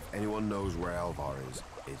 If anyone knows where Alvar is,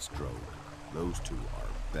 it's Drogue. Those two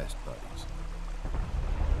are best buddies.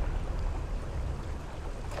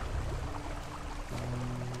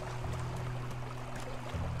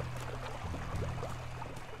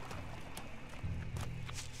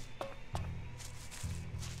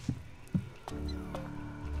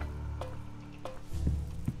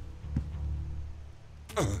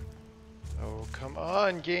 Oh, come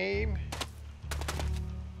on, game.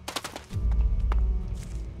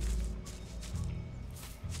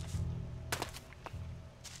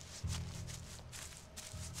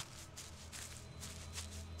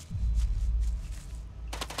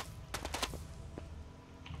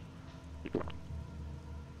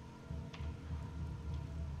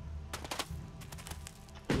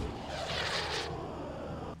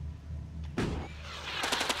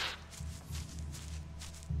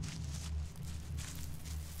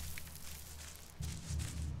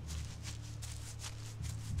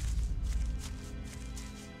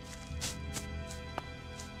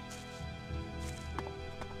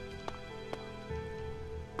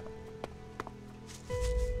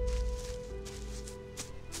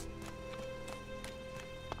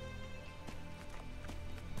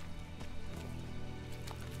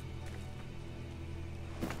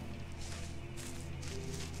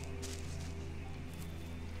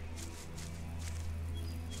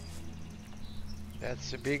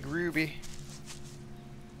 That's a big ruby.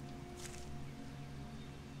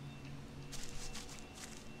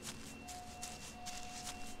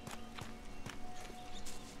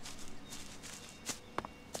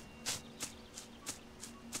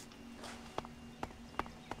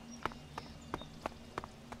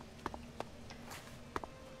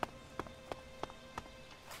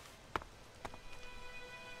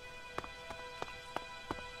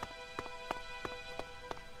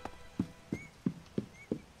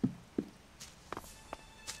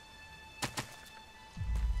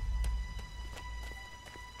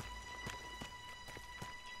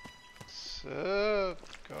 Sup,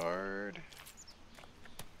 guard?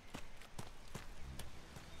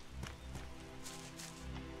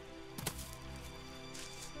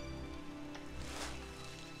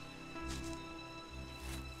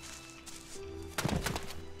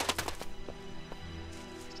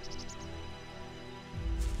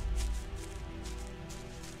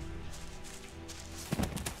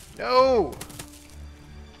 No!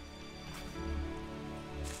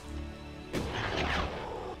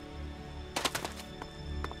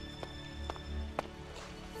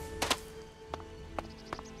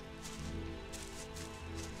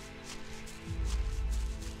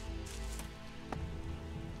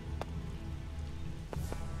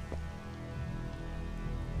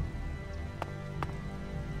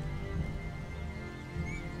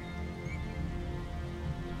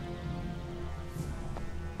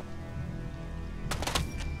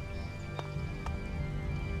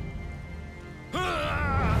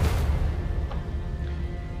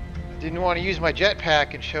 Didn't want to use my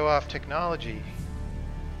jetpack and show off technology.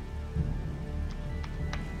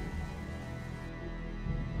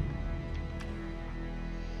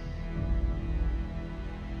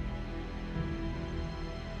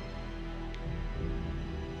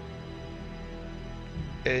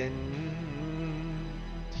 And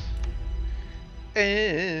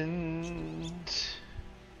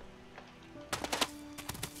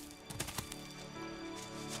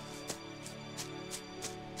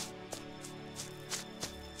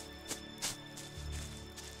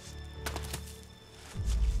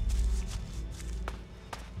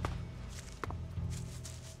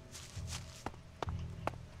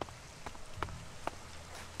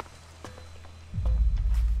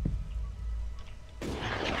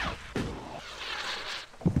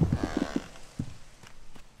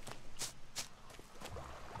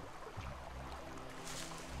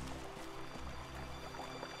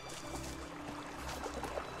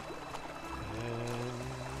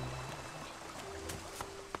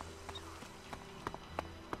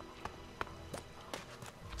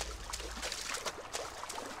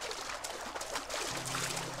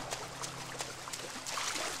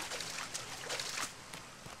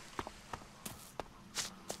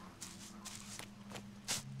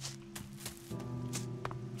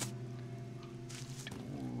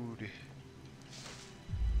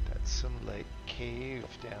cave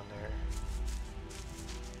down there.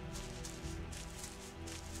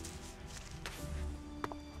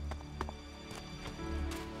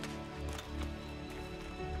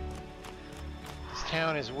 This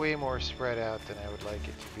town is way more spread out than I would like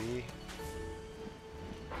it to be.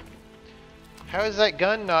 How is that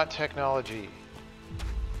gun not technology?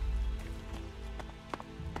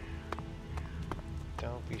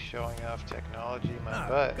 Don't be showing off technology, my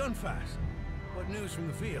butt. Gunfast. What news from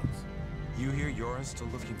the fields? You hear Yora's still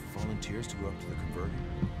looking for volunteers to go up to the converter?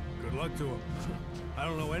 Good luck to him. I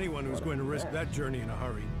don't know anyone who's going to risk that journey in a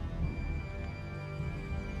hurry.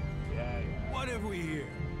 What have we here?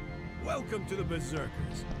 Welcome to the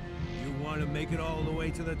Berserkers. You want to make it all the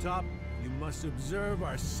way to the top? You must observe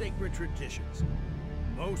our sacred traditions.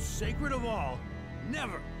 Most sacred of all,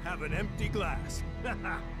 never have an empty glass.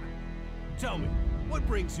 Tell me, what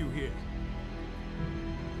brings you here?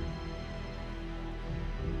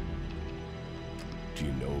 Do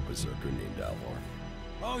you know a berserker named Alvar?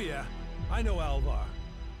 Oh yeah, I know Alvar.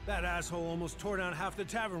 That asshole almost tore down half the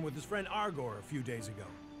tavern with his friend Argor a few days ago.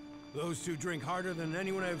 Those two drink harder than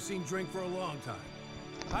anyone I've seen drink for a long time.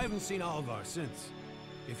 I haven't seen Alvar since.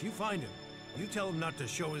 If you find him, you tell him not to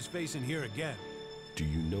show his face in here again. Do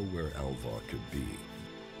you know where Alvar could be?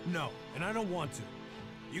 No, and I don't want to.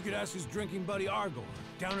 You could ask his drinking buddy Argor,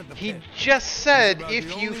 down at the He pit. just said He's about if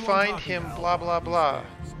the you only one find talking him to blah blah Alvar blah.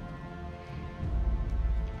 these days.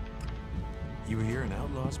 You hear an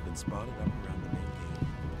outlaw's been spotted up around the main gate.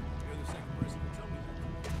 You're the second person to tell me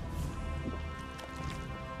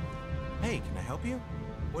that. Hey, can I help you?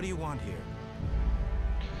 What do you want here?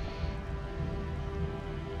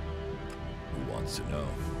 Who wants to know?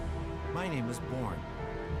 My name is Born.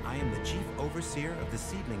 I am the chief overseer of the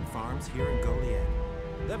seedling farms here in Goliad.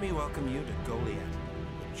 Let me welcome you to Goliad,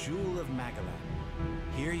 the jewel of Magalan.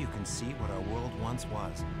 Here you can see what our world once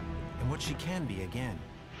was, and what she can be again.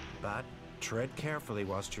 But tread carefully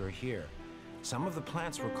whilst you're here. Some of the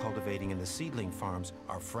plants we're cultivating in the seedling farms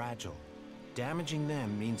are fragile. Damaging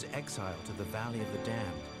them means exile to the Valley of the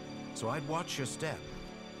Damned. So I'd watch your step.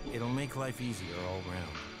 It'll make life easier all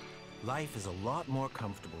round. Life is a lot more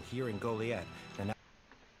comfortable here in Goliad than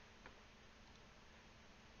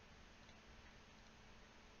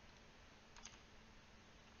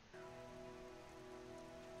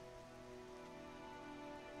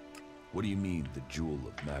What do you mean, the jewel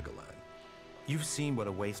of Magalan? You've seen what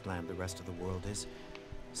a wasteland the rest of the world is.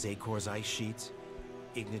 Zakor's ice sheets,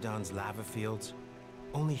 Ignidon's lava fields.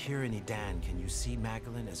 Only here in Edan can you see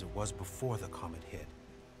Magalan as it was before the comet hit.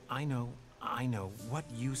 I know. What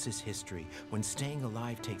use is history when staying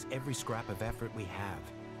alive takes every scrap of effort we have?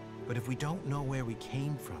 But if we don't know where we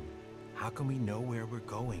came from, how can we know where we're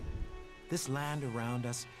going? This land around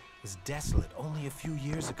us was desolate only a few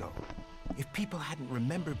years ago. If people hadn't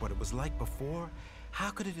remembered what it was like before, how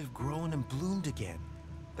could it have grown and bloomed again?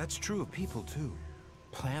 That's true of people too.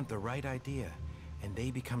 Plant the right idea, and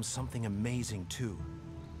they become something amazing too.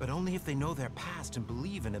 But only if they know their past and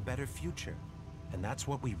believe in a better future. And that's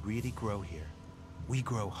what we really grow here. We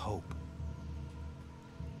grow hope.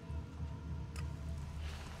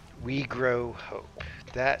 We grow hope.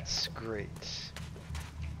 That's great.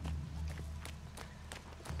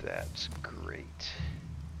 That's great.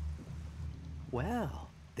 Well,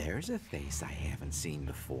 there's a face I haven't seen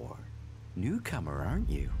before. Newcomer, aren't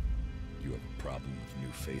you? You have a problem with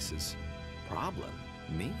new faces? Problem?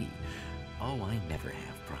 Me? Oh, I never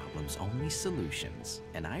have problems, only solutions.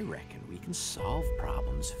 And I reckon we can solve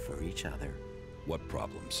problems for each other. What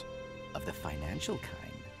problems? Of the financial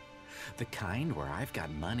kind. The kind where I've got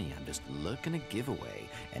money I'm just looking to give away,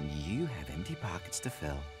 and you have empty pockets to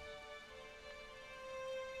fill.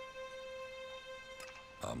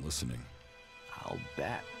 I'm listening. I'll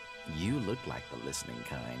bet. You look like the listening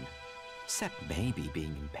kind. Except maybe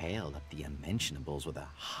being impaled up the unmentionables with a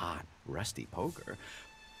hot, rusty poker.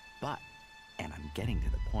 But, and I'm getting to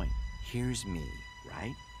the point, here's me,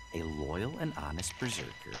 right? A loyal and honest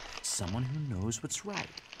berserker. Someone who knows what's right,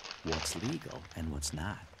 what's legal, and what's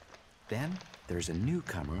not. Then, there's a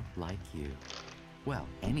newcomer like you. Well,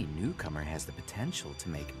 any newcomer has the potential to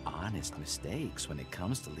make honest mistakes when it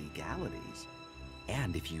comes to legalities.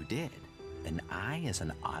 And if you did, then I, as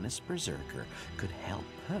an honest berserker, could help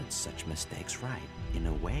put such mistakes right in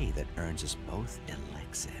a way that earns us both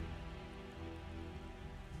Elex.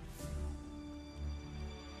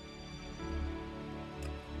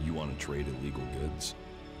 You want to trade illegal goods?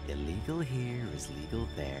 Illegal here is legal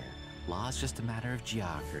there. Law's just a matter of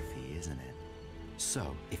geography, isn't it?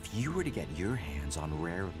 So, if you were to get your hands on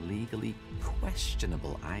rare, legally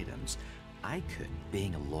questionable items, I could,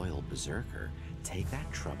 being a loyal berserker, take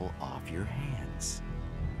that trouble off your hands.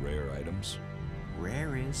 Rare items?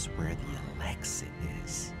 Rare is where the Elexit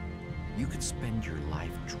is. You could spend your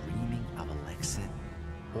life dreaming of Elexit,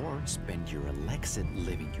 or spend your Elexit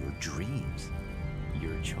living your dreams.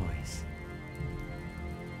 Your choice.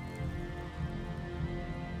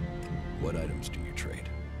 What items do you trade?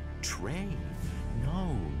 Trade?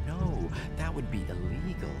 No, no, that would be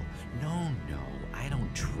illegal. No, I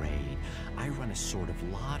don't trade. I run a sort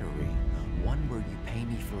of lottery, one where you pay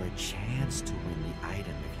me for a chance to win the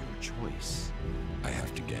item of your choice. I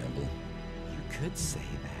have to gamble. You could say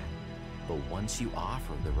that, but once you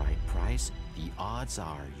offer the right price, the odds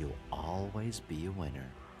are you'll always be a winner.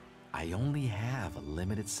 I only have a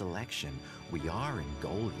limited selection. We are in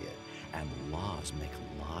Goliath, and laws make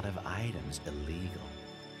a lot of items illegal.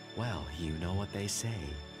 Well, you know what they say.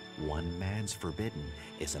 One man's forbidden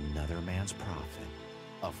is another man's profit.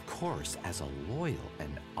 Of course, as a loyal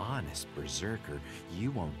and honest berserker,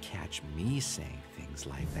 you won't catch me saying things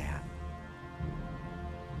like that.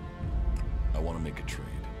 I want to make a trade.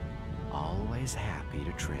 Always happy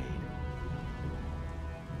to trade.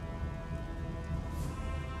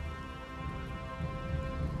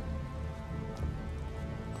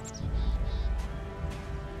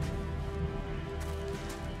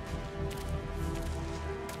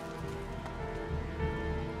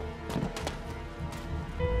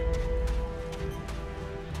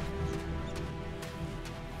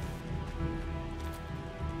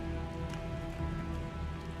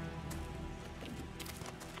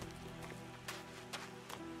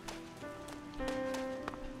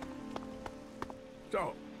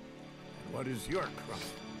 So, what is your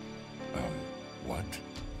crime? What?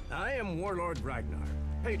 I am Warlord Ragnar,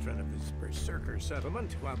 patron of this berserker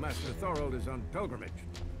settlement, while Master Thorold is on pilgrimage.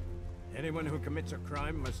 Anyone who commits a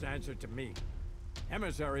crime must answer to me.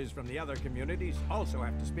 Emissaries from the other communities also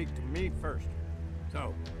have to speak to me first.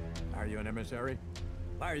 So, are you an emissary?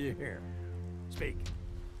 Why are you here? Speak.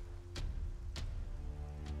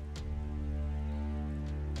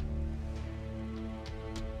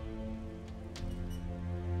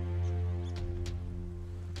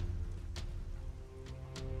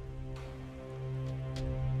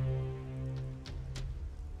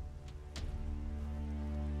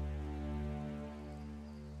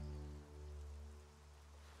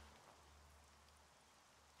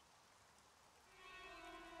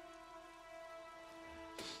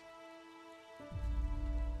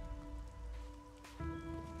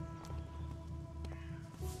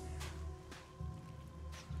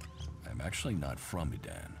 I'm actually not from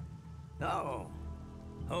Edan. Oh.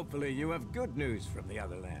 Hopefully you have good news from the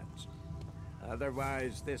other lands.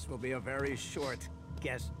 Otherwise, this will be a very short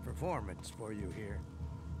guest performance for you here.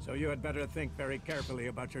 So you had better think very carefully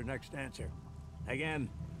about your next answer. Again,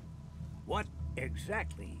 what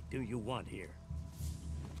exactly do you want here?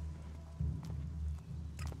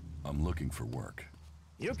 I'm looking for work.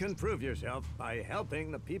 You can prove yourself by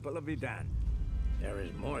helping the people of Edan. There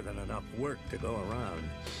is more than enough work to go around.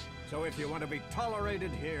 So if you want to be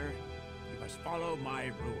tolerated here, you must follow my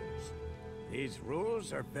rules. These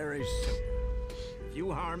rules are very simple. If you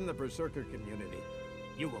harm the Berserker community,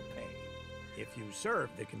 you will pay. If you serve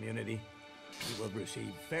the community, you will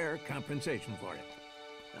receive fair compensation for it.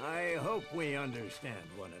 I hope we understand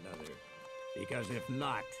one another, because if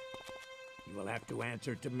not, you will have to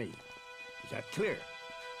answer to me. Is that clear?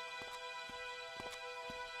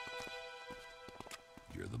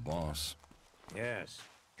 You're the boss. Yes,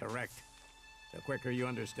 correct. The quicker you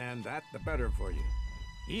understand that, the better for you.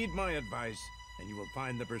 Heed my advice, and you will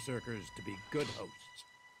find the Berserkers to be good hosts.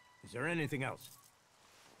 Is there anything else?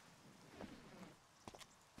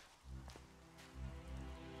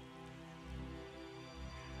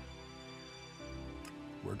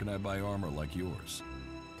 Where can I buy armor like yours?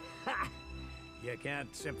 Ha! You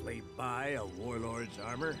can't simply buy a warlord's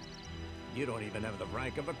armor. You don't even have the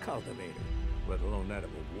rank of a cultivator, let alone that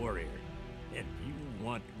of a warrior. And you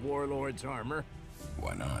want warlord's armor?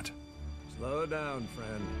 Why not? Slow down,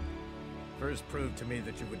 friend. First prove to me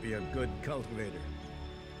that you would be a good cultivator.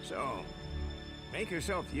 So, make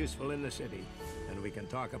yourself useful in the city, and we can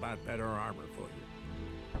talk about better armor for you.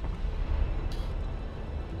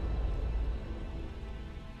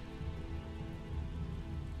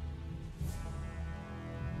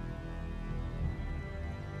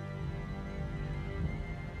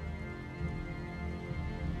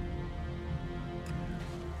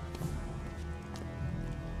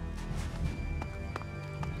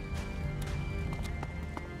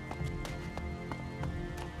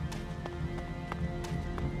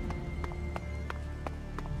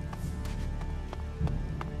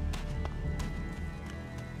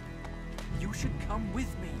 You should come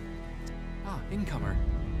with me. Ah, incomer.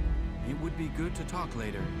 It would be good to talk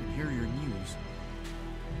later and hear your news.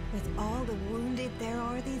 With all the wounded there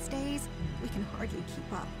are these days, we can hardly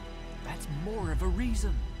keep up. That's more of a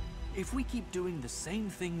reason. If we keep doing the same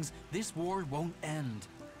things, this war won't end.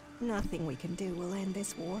 Nothing we can do will end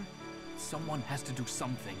this war. Someone has to do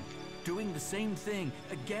something. Doing the same thing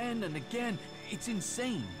again and again, it's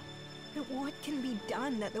insane. But what can be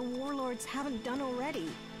done that the warlords haven't done already?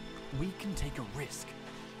 We can take a risk.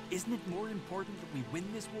 Isn't it more important that we win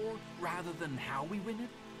this war rather than how we win it?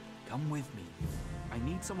 Come with me. I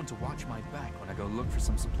need someone to watch my back when I go look for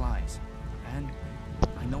some supplies. And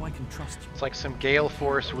I know I can trust you. It's like some gale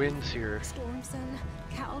force winds here. Stormson,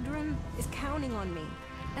 Caldron is counting on me.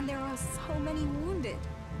 And there are so many wounded.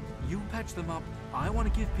 You patch them up. I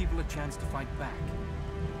want to give people a chance to fight back.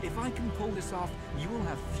 If I can pull this off, you will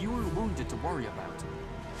have fewer wounded to worry about.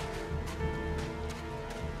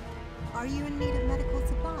 Are you in need of medical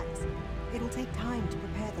supplies? It'll take time to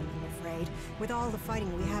prepare them, I'm afraid. With all the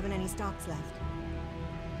fighting, we haven't any stocks left.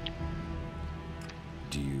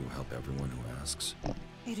 Do you help everyone who asks?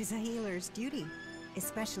 It is a healer's duty,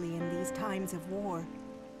 especially in these times of war.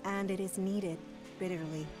 And it is needed,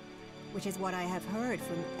 bitterly. Which is what I have heard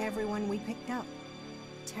from everyone we picked up.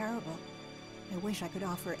 Terrible. I wish I could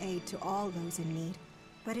offer aid to all those in need.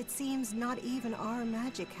 But it seems not even our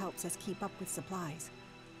magic helps us keep up with supplies.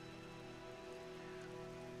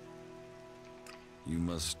 You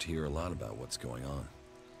must hear a lot about what's going on.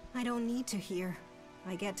 I don't need to hear.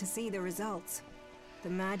 I get to see the results. The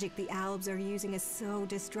magic the Albs are using is so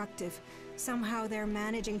destructive. Somehow they're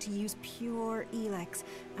managing to use pure Elex,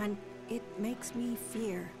 and it makes me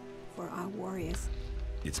fear for our warriors.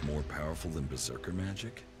 It's more powerful than Berserker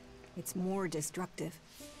magic? It's more destructive.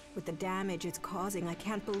 With the damage it's causing, I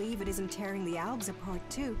can't believe it isn't tearing the Albs apart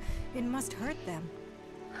too. It must hurt them.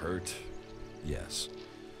 Hurt? Yes.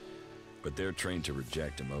 But they're trained to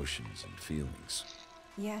reject emotions and feelings.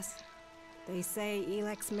 Yes. They say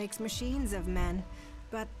Elex makes machines of men,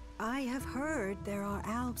 but I have heard there are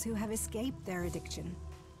Albs who have escaped their addiction.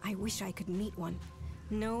 I wish I could meet one.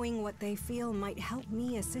 Knowing what they feel might help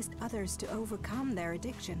me assist others to overcome their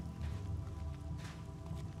addiction.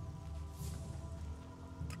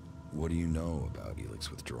 What do you know about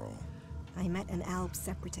Elex withdrawal? I met an Alb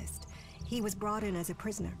separatist. He was brought in as a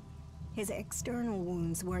prisoner. His external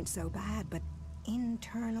wounds weren't so bad, but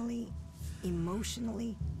internally,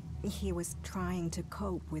 emotionally, he was trying to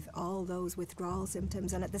cope with all those withdrawal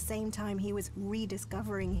symptoms, and at the same time he was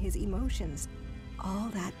rediscovering his emotions. All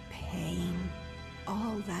that pain,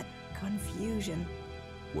 all that confusion.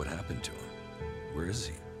 What happened to him? Where is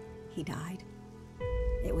he? He died.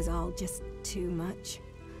 It was all just too much.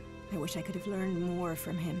 I wish I could have learned more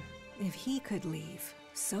from him. If he could leave,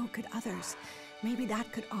 so could others. Maybe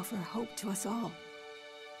that could offer hope to us all.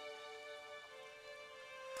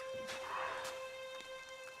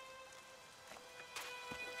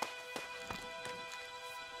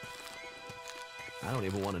 I don't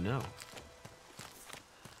even want to know.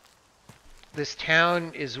 This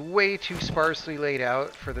town is way too sparsely laid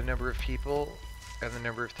out for the number of people and the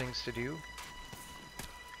number of things to do.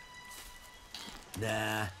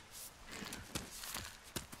 Nah.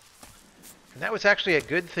 And that was actually a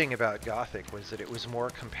good thing about Gothic, was that it was more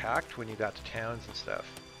compact when you got to towns and stuff.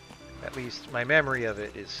 At least my memory of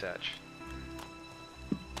it is such.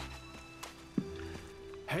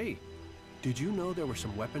 Hey, did you know there were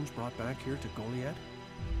some weapons brought back here to Goliad?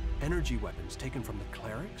 Energy weapons taken from the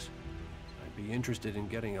clerics? I'd be interested in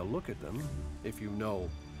getting a look at them, if you know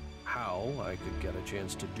how I could get a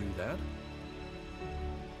chance to do that.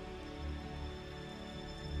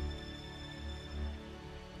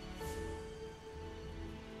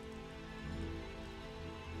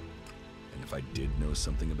 And if I did know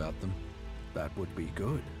something about them? That would be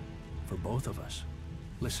good, for both of us.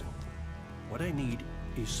 Listen, what I need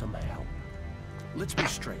is some help. Let's be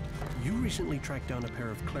straight. You recently tracked down a pair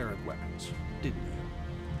of cleric weapons, didn't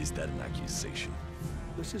you? Is that an accusation?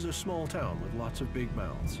 This is a small town with lots of big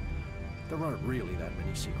mouths. There aren't really that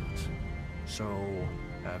many secrets. So,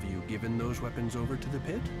 have you given those weapons over to the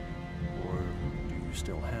pit? Or do you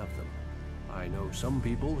still have them? I know some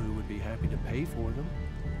people who would be happy to pay for them.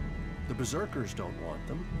 The Berserkers don't want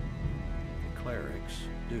them. The clerics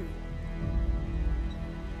do.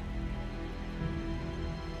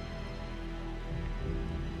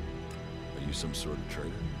 Are you some sort of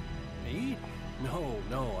traitor? Me?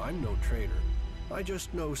 No, I'm no traitor. I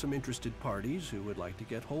just know some interested parties who would like to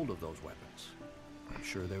get hold of those weapons. I'm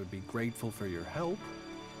sure they would be grateful for your help.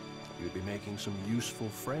 You'd be making some useful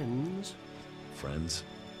friends. Friends?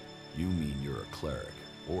 You mean you're a cleric,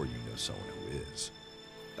 or you know someone who is.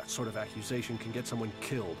 That sort of accusation can get someone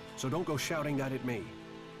killed, so don't go shouting that at me.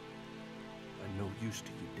 I'm no use to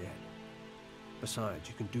you dead. Besides,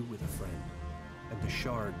 you can do with a friend, and the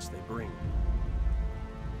shards they bring.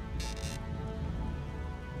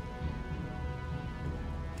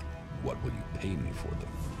 What will you pay me for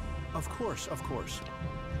them? Of course, of course.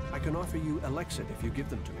 I can offer you Elex if you give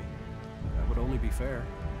them to me. That would only be fair.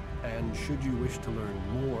 And should you wish to learn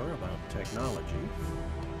more about technology,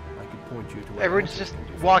 I could point you to... Everyone's just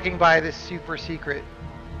walking by this super secret.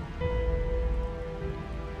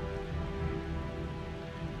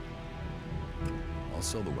 I'll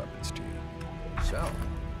sell the weapons to you. Sell?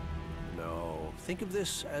 No, think of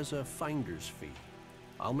this as a finder's fee.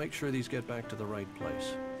 I'll make sure these get back to the right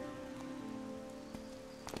place.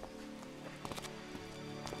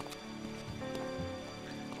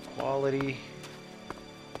 Quality.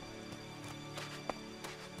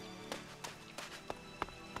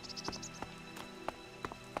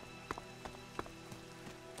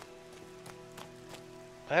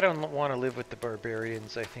 I don't want to live with the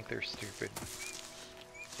barbarians. I think they're stupid.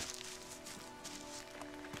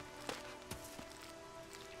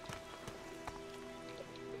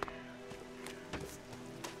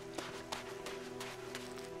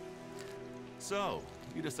 So,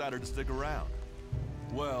 you decided to stick around.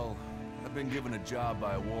 Well, I've been given a job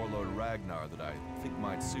by Warlord Ragnar that I think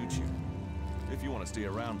might suit you, if you want to stay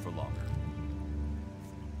around for longer.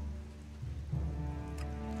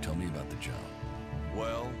 Tell me about the job.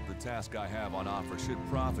 Well, the task I have on offer should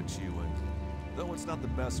profit you, and though it's not the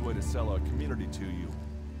best way to sell our community to you,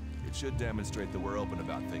 it should demonstrate that we're open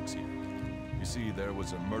about things here. You see, there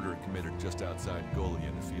was a murder committed just outside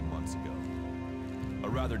Golian a few months ago. A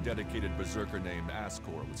rather dedicated berserker named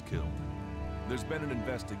Ascor was killed. There's been an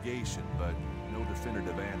investigation, but no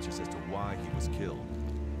definitive answers as to why he was killed.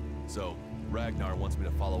 So, Ragnar wants me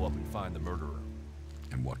to follow up and find the murderer.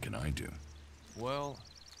 And what can I do? Well,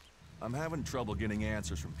 I'm having trouble getting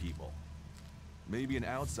answers from people. Maybe an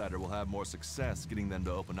outsider will have more success getting them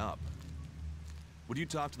to open up. Would you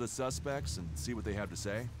talk to the suspects and see what they have to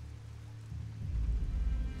say?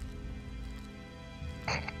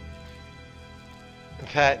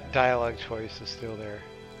 That dialogue choice is still there.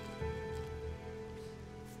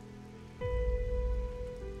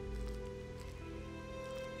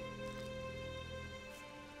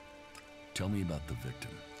 Tell me about the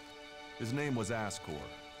victim. His name was Ascor.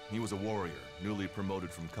 He was a warrior, newly promoted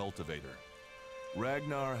from cultivator.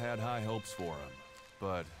 Ragnar had high hopes for him,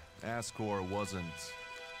 but Ascor wasn't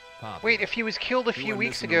popular. Wait, if he was killed a few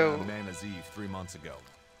weeks ago... Mana's Eve 3 months ago.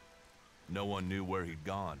 No one knew where he'd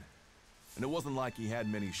gone. And it wasn't like he had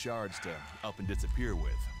many shards to up and disappear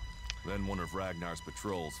with. Then one of Ragnar's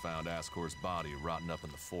patrols found Ascor's body rotting up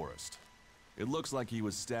in the forest. It looks like he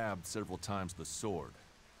was stabbed several times with a sword.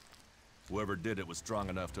 Whoever did it was strong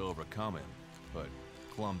enough to overcome him, but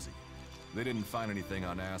clumsy. They didn't find anything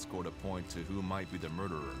on Ascor to point to who might be the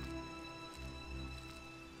murderer.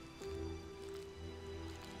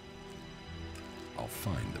 I'll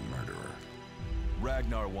find the murderer.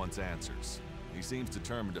 Ragnar wants answers. He seems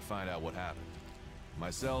determined to find out what happened.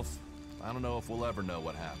 Myself, I don't know if we'll ever know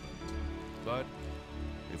what happened. But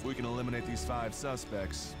if we can eliminate these 5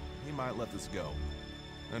 suspects, he might let this go.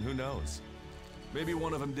 And who knows? Maybe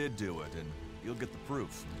one of them did do it, and you'll get the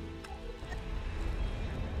proof.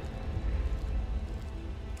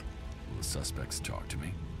 Will the suspects talk to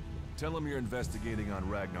me? Tell them you're investigating on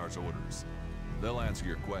Ragnar's orders. They'll answer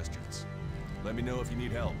your questions. Let me know if you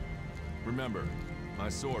need help. Remember, my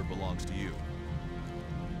sword belongs to you.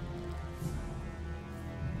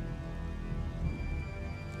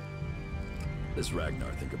 Does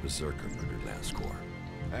Ragnar think a berserker murdered Ascor?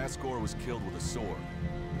 Ascor was killed with a sword.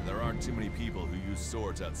 And there aren't too many people who use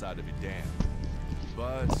swords outside of Edan.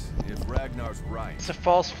 But if Ragnar's right... It's a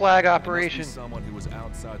false flag operation. It must be someone who was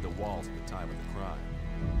outside the walls at the time of the crime.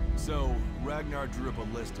 So, Ragnar drew up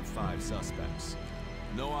a list of 5 suspects.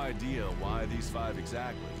 No idea why these 5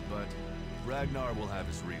 exactly, but Ragnar will have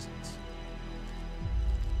his reasons.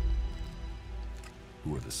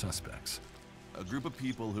 Who are the suspects? A group of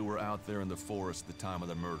people who were out there in the forest at the time of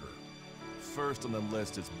the murder. First on the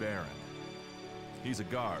list is Baron. He's a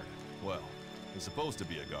guard. Well, he's supposed to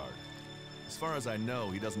be a guard. As far as I know,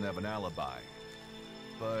 he doesn't have an alibi.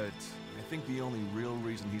 But I think the only real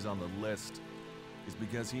reason he's on the list is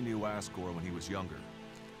because he knew Ascor when he was younger.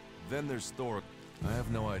 Then there's Thor. I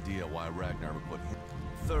have no idea why Ragnar would put him.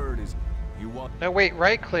 Third is you want... No, wait,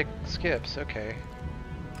 right-click skips, okay.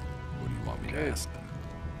 What do you want me to ask them?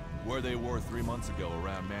 Where they were 3 months ago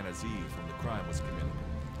around Mana's Eve when the crime was committed.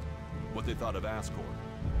 What they thought of Ascor.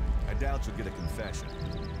 I doubt you'll get a confession.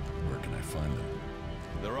 Where can I find them?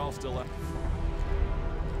 They're all still out.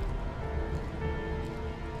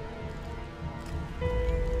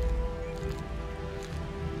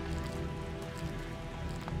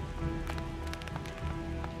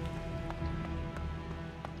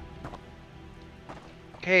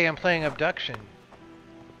 Hey, I'm playing Abduction.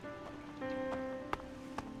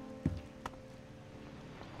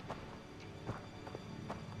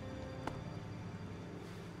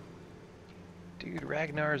 Dude,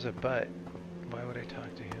 Ragnar's a butt. Why would I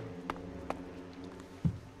talk to him?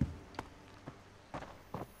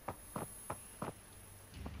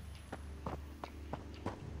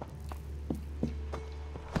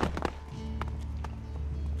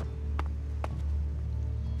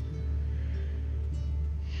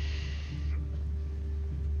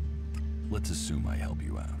 Let's assume I help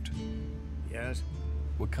you out. Yes?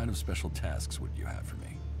 What kind of special tasks would you have for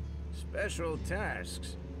me? Special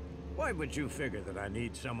tasks? Why would you figure that I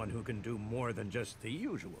need someone who can do more than just the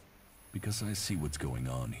usual? Because I see what's going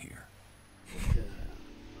on here.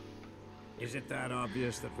 Is it that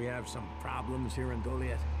obvious that we have some problems here in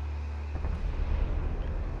Goliath?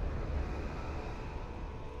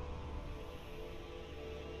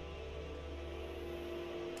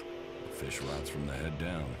 Fish rots from the head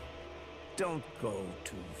down. Don't go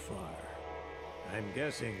too far. I'm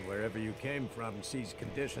guessing wherever you came from sees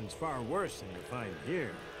conditions far worse than you find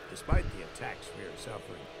here, despite the attacks we are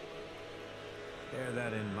suffering. Bear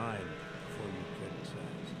that in mind before you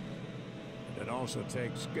criticize. And it also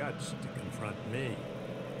takes guts to confront me.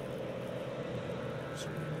 So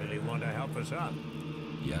you really want to help us out?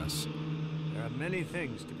 Yes. There are many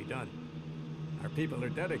things to be done. Our people are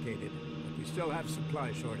dedicated, but we still have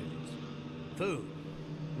supply shortages. Food,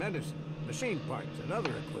 medicine, machine parts, and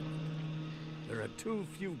other equipment. There are too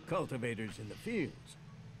few cultivators in the fields.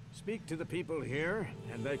 Speak to the people here,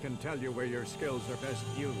 and they can tell you where your skills are best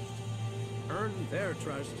used. Earn their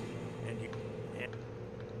trust, and you...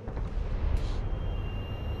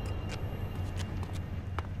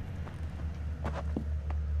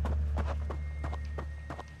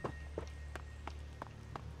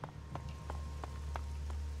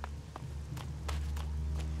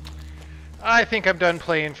 I think I'm done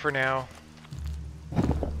playing for now.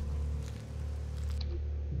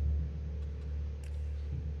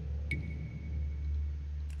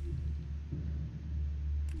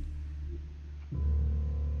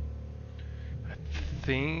 I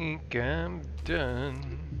think I'm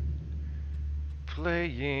done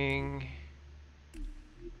playing.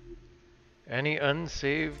 Any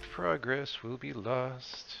unsaved progress will be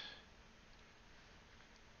lost.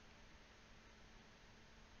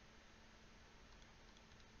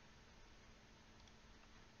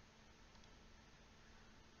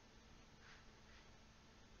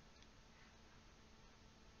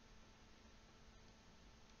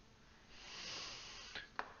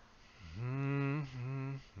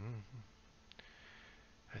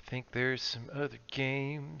 I think there's some other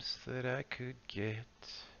games that I could get,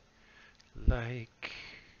 like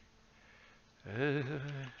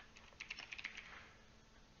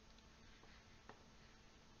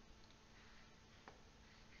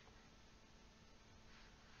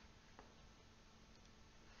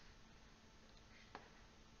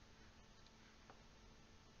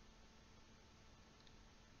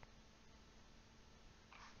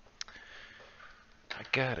I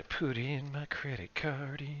gotta put in my credit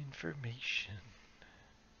card information.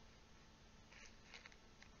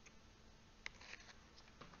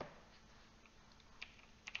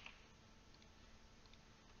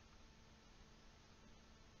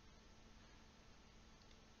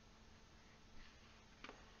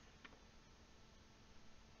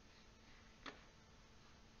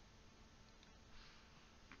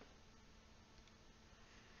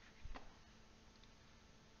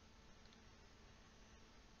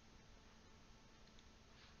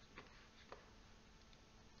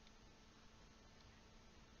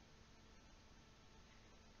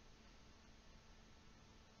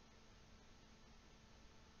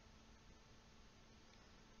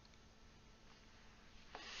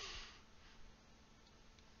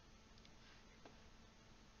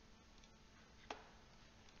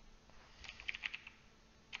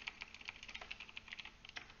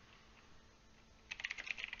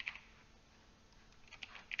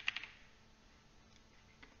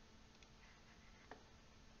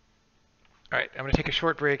 Alright, I'm going to take a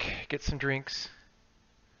short break, get some drinks,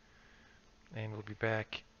 and we'll be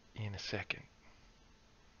back in a second.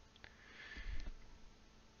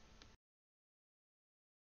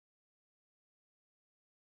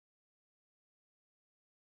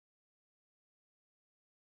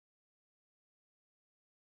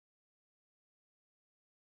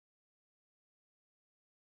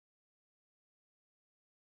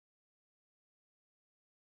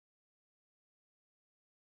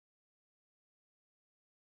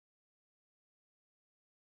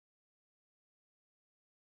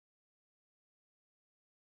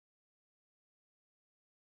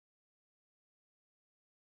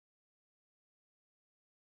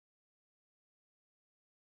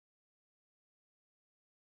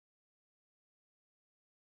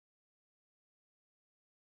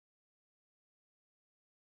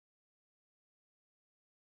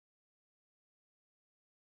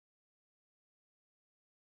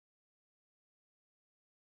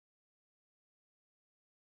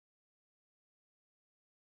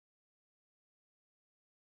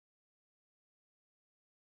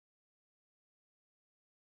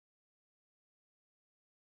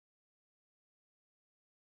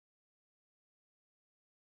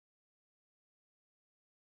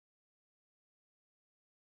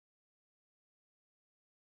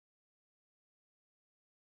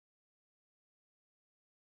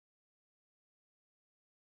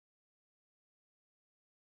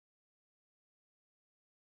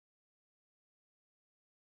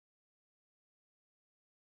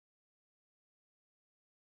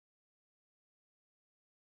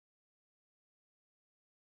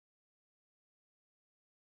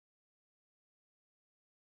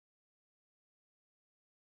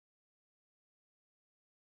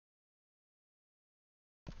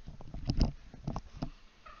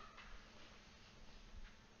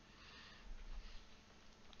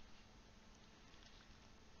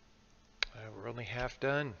 only half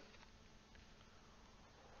done.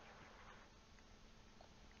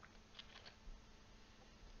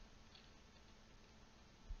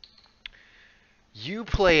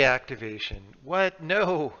 Uplay activation. What?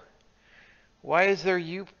 No. Why is there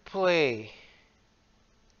Uplay?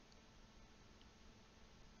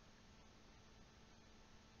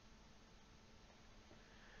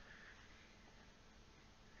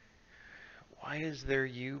 Why is there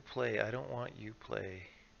Uplay? I don't want Uplay.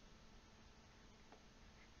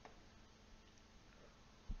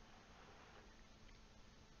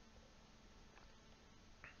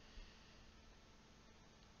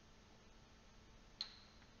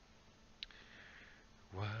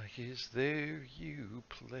 Why is there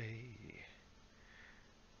Uplay?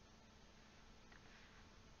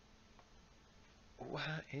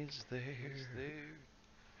 Why is there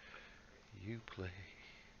Uplay?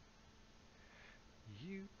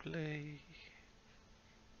 Uplay.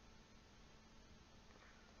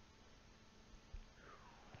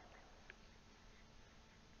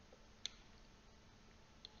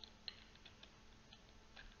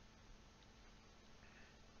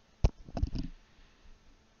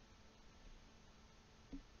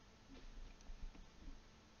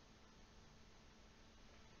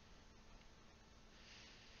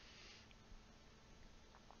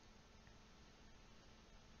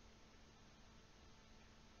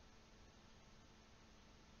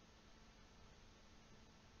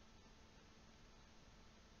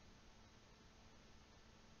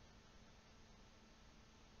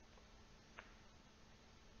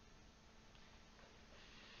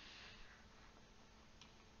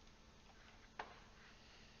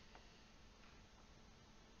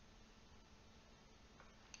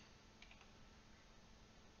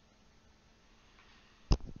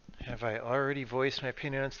 Have I already voiced my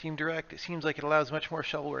opinion on Steam Direct? It seems like it allows much more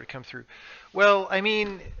shovelware to come through. Well, I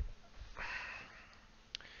mean,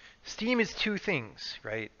 Steam is two things,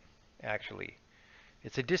 right? Actually,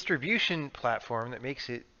 it's a distribution platform that makes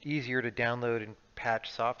it easier to download and patch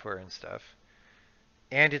software and stuff,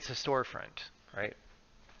 and it's a storefront, right?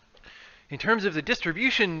 In terms of the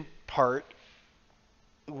distribution part,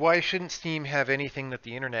 why shouldn't Steam have anything that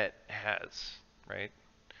the internet has, right?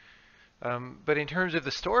 But in terms of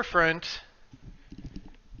the storefront,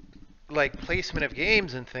 like placement of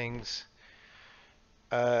games and things,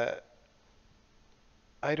 I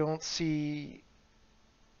don't see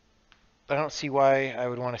why I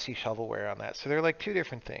would want to see shovelware on that. So they're like two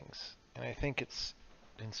different things, and I think it's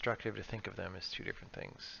instructive to think of them as two different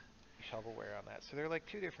things. Shovelware on that. So they're like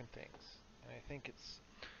two different things, and I think it's.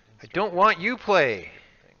 I don't want Uplay.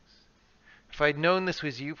 If I'd known this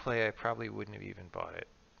was Uplay, I probably wouldn't have even bought it.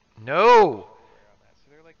 No.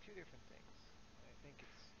 So they're like two different things.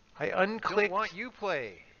 I unclicked. Don't want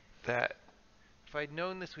Uplay. That. If I'd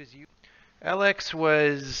known this was Uplay. Elex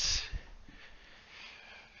was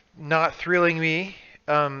not thrilling me.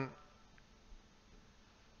 No,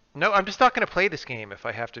 I'm just not going to play this game if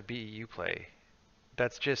I have to be Uplay.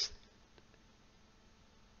 That's just.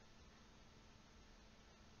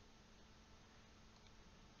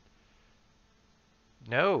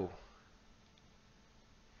 No.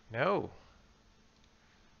 No.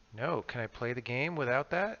 No. Can I play the game without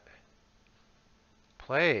that?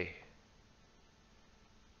 Play.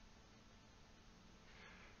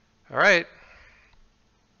 All right.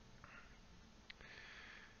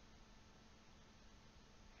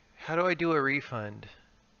 How do I do a refund?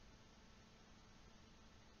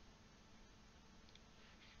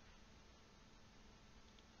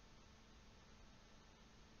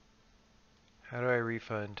 How do I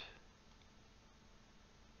refund?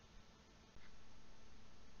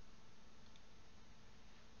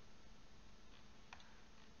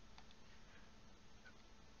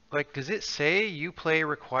 Like, does it say Uplay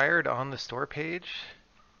required on the store page?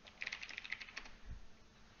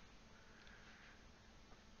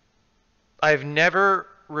 I've never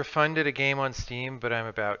refunded a game on Steam, but I'm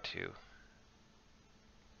about to.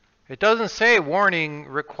 It doesn't say warning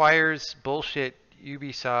requires bullshit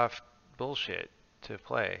Ubisoft bullshit to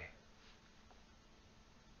play.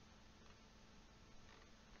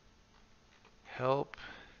 Help.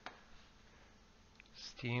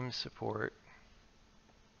 Steam support.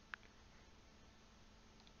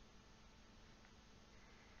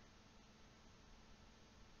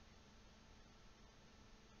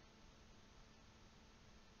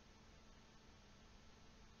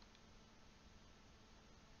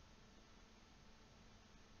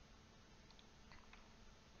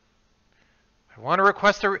 I want to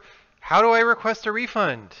request a. How do I request a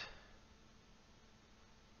refund?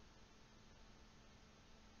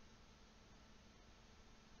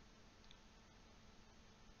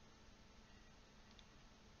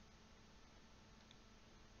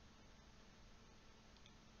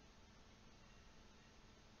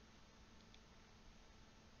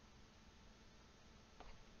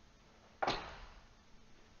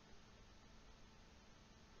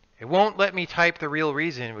 It won't let me type the real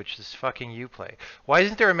reason, which is fucking Uplay. Why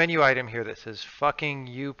isn't there a menu item here that says fucking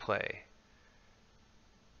Uplay?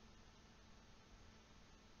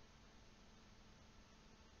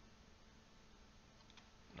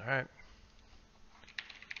 Alright.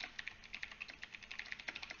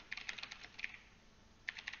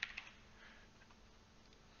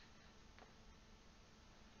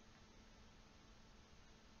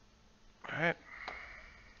 Alright.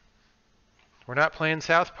 We're not playing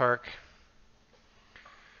South Park.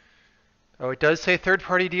 Oh, it does say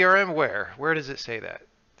third-party DRM? Where? Where does it say that?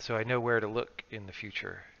 So I know where to look in the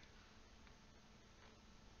future.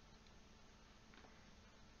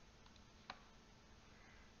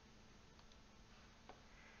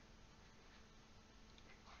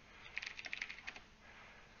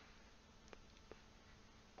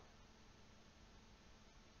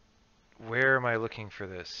 Where am I looking for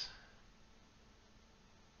this?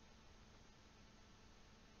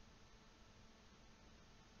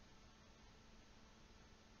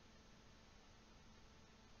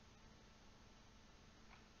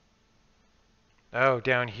 Oh,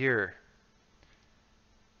 down here.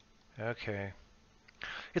 Okay.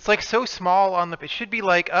 It's like so small on the... It should be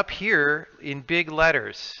like up here in big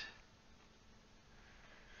letters.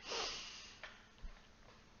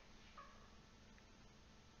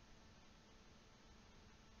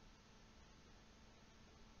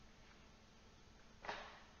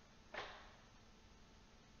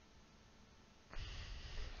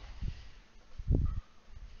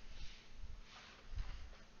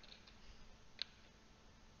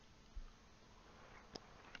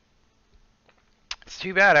 It's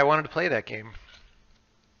too bad. I wanted to play that game.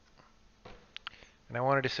 And I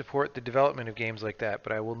wanted to support the development of games like that,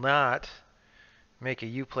 but I will not make a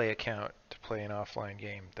Uplay account to play an offline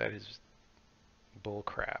game. That is bull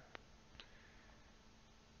crap.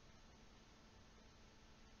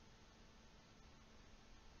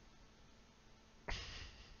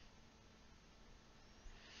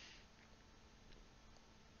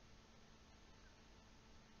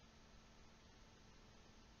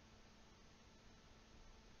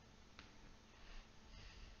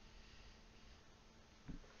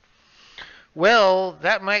 Well,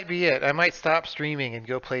 that might be it. I might stop streaming and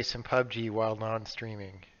go play some PUBG while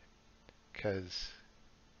non-streaming. Because...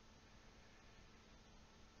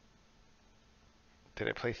 Did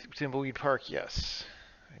I play Thimbleweed Park? Yes,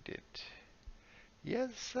 I did.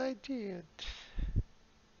 Yes, I did.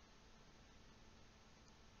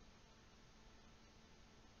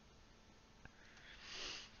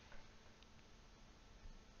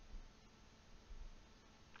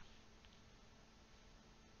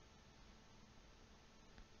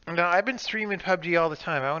 No, I've been streaming PUBG all the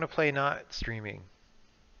time. I want to play not streaming.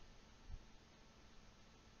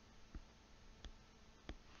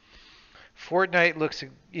 Fortnite looks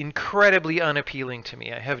incredibly unappealing to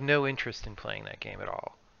me. I have no interest in playing that game at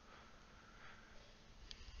all.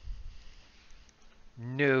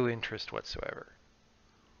 No interest whatsoever.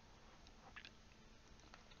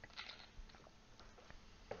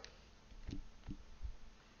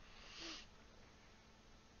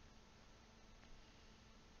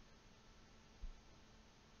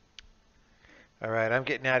 Alright, I'm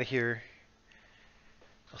getting out of here.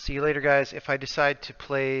 I'll see you later, guys. If I decide to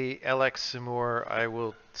play Elex some more, I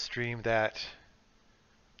will stream that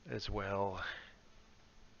as well.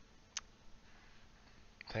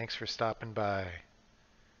 Thanks for stopping by.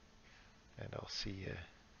 And I'll see you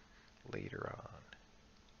later on.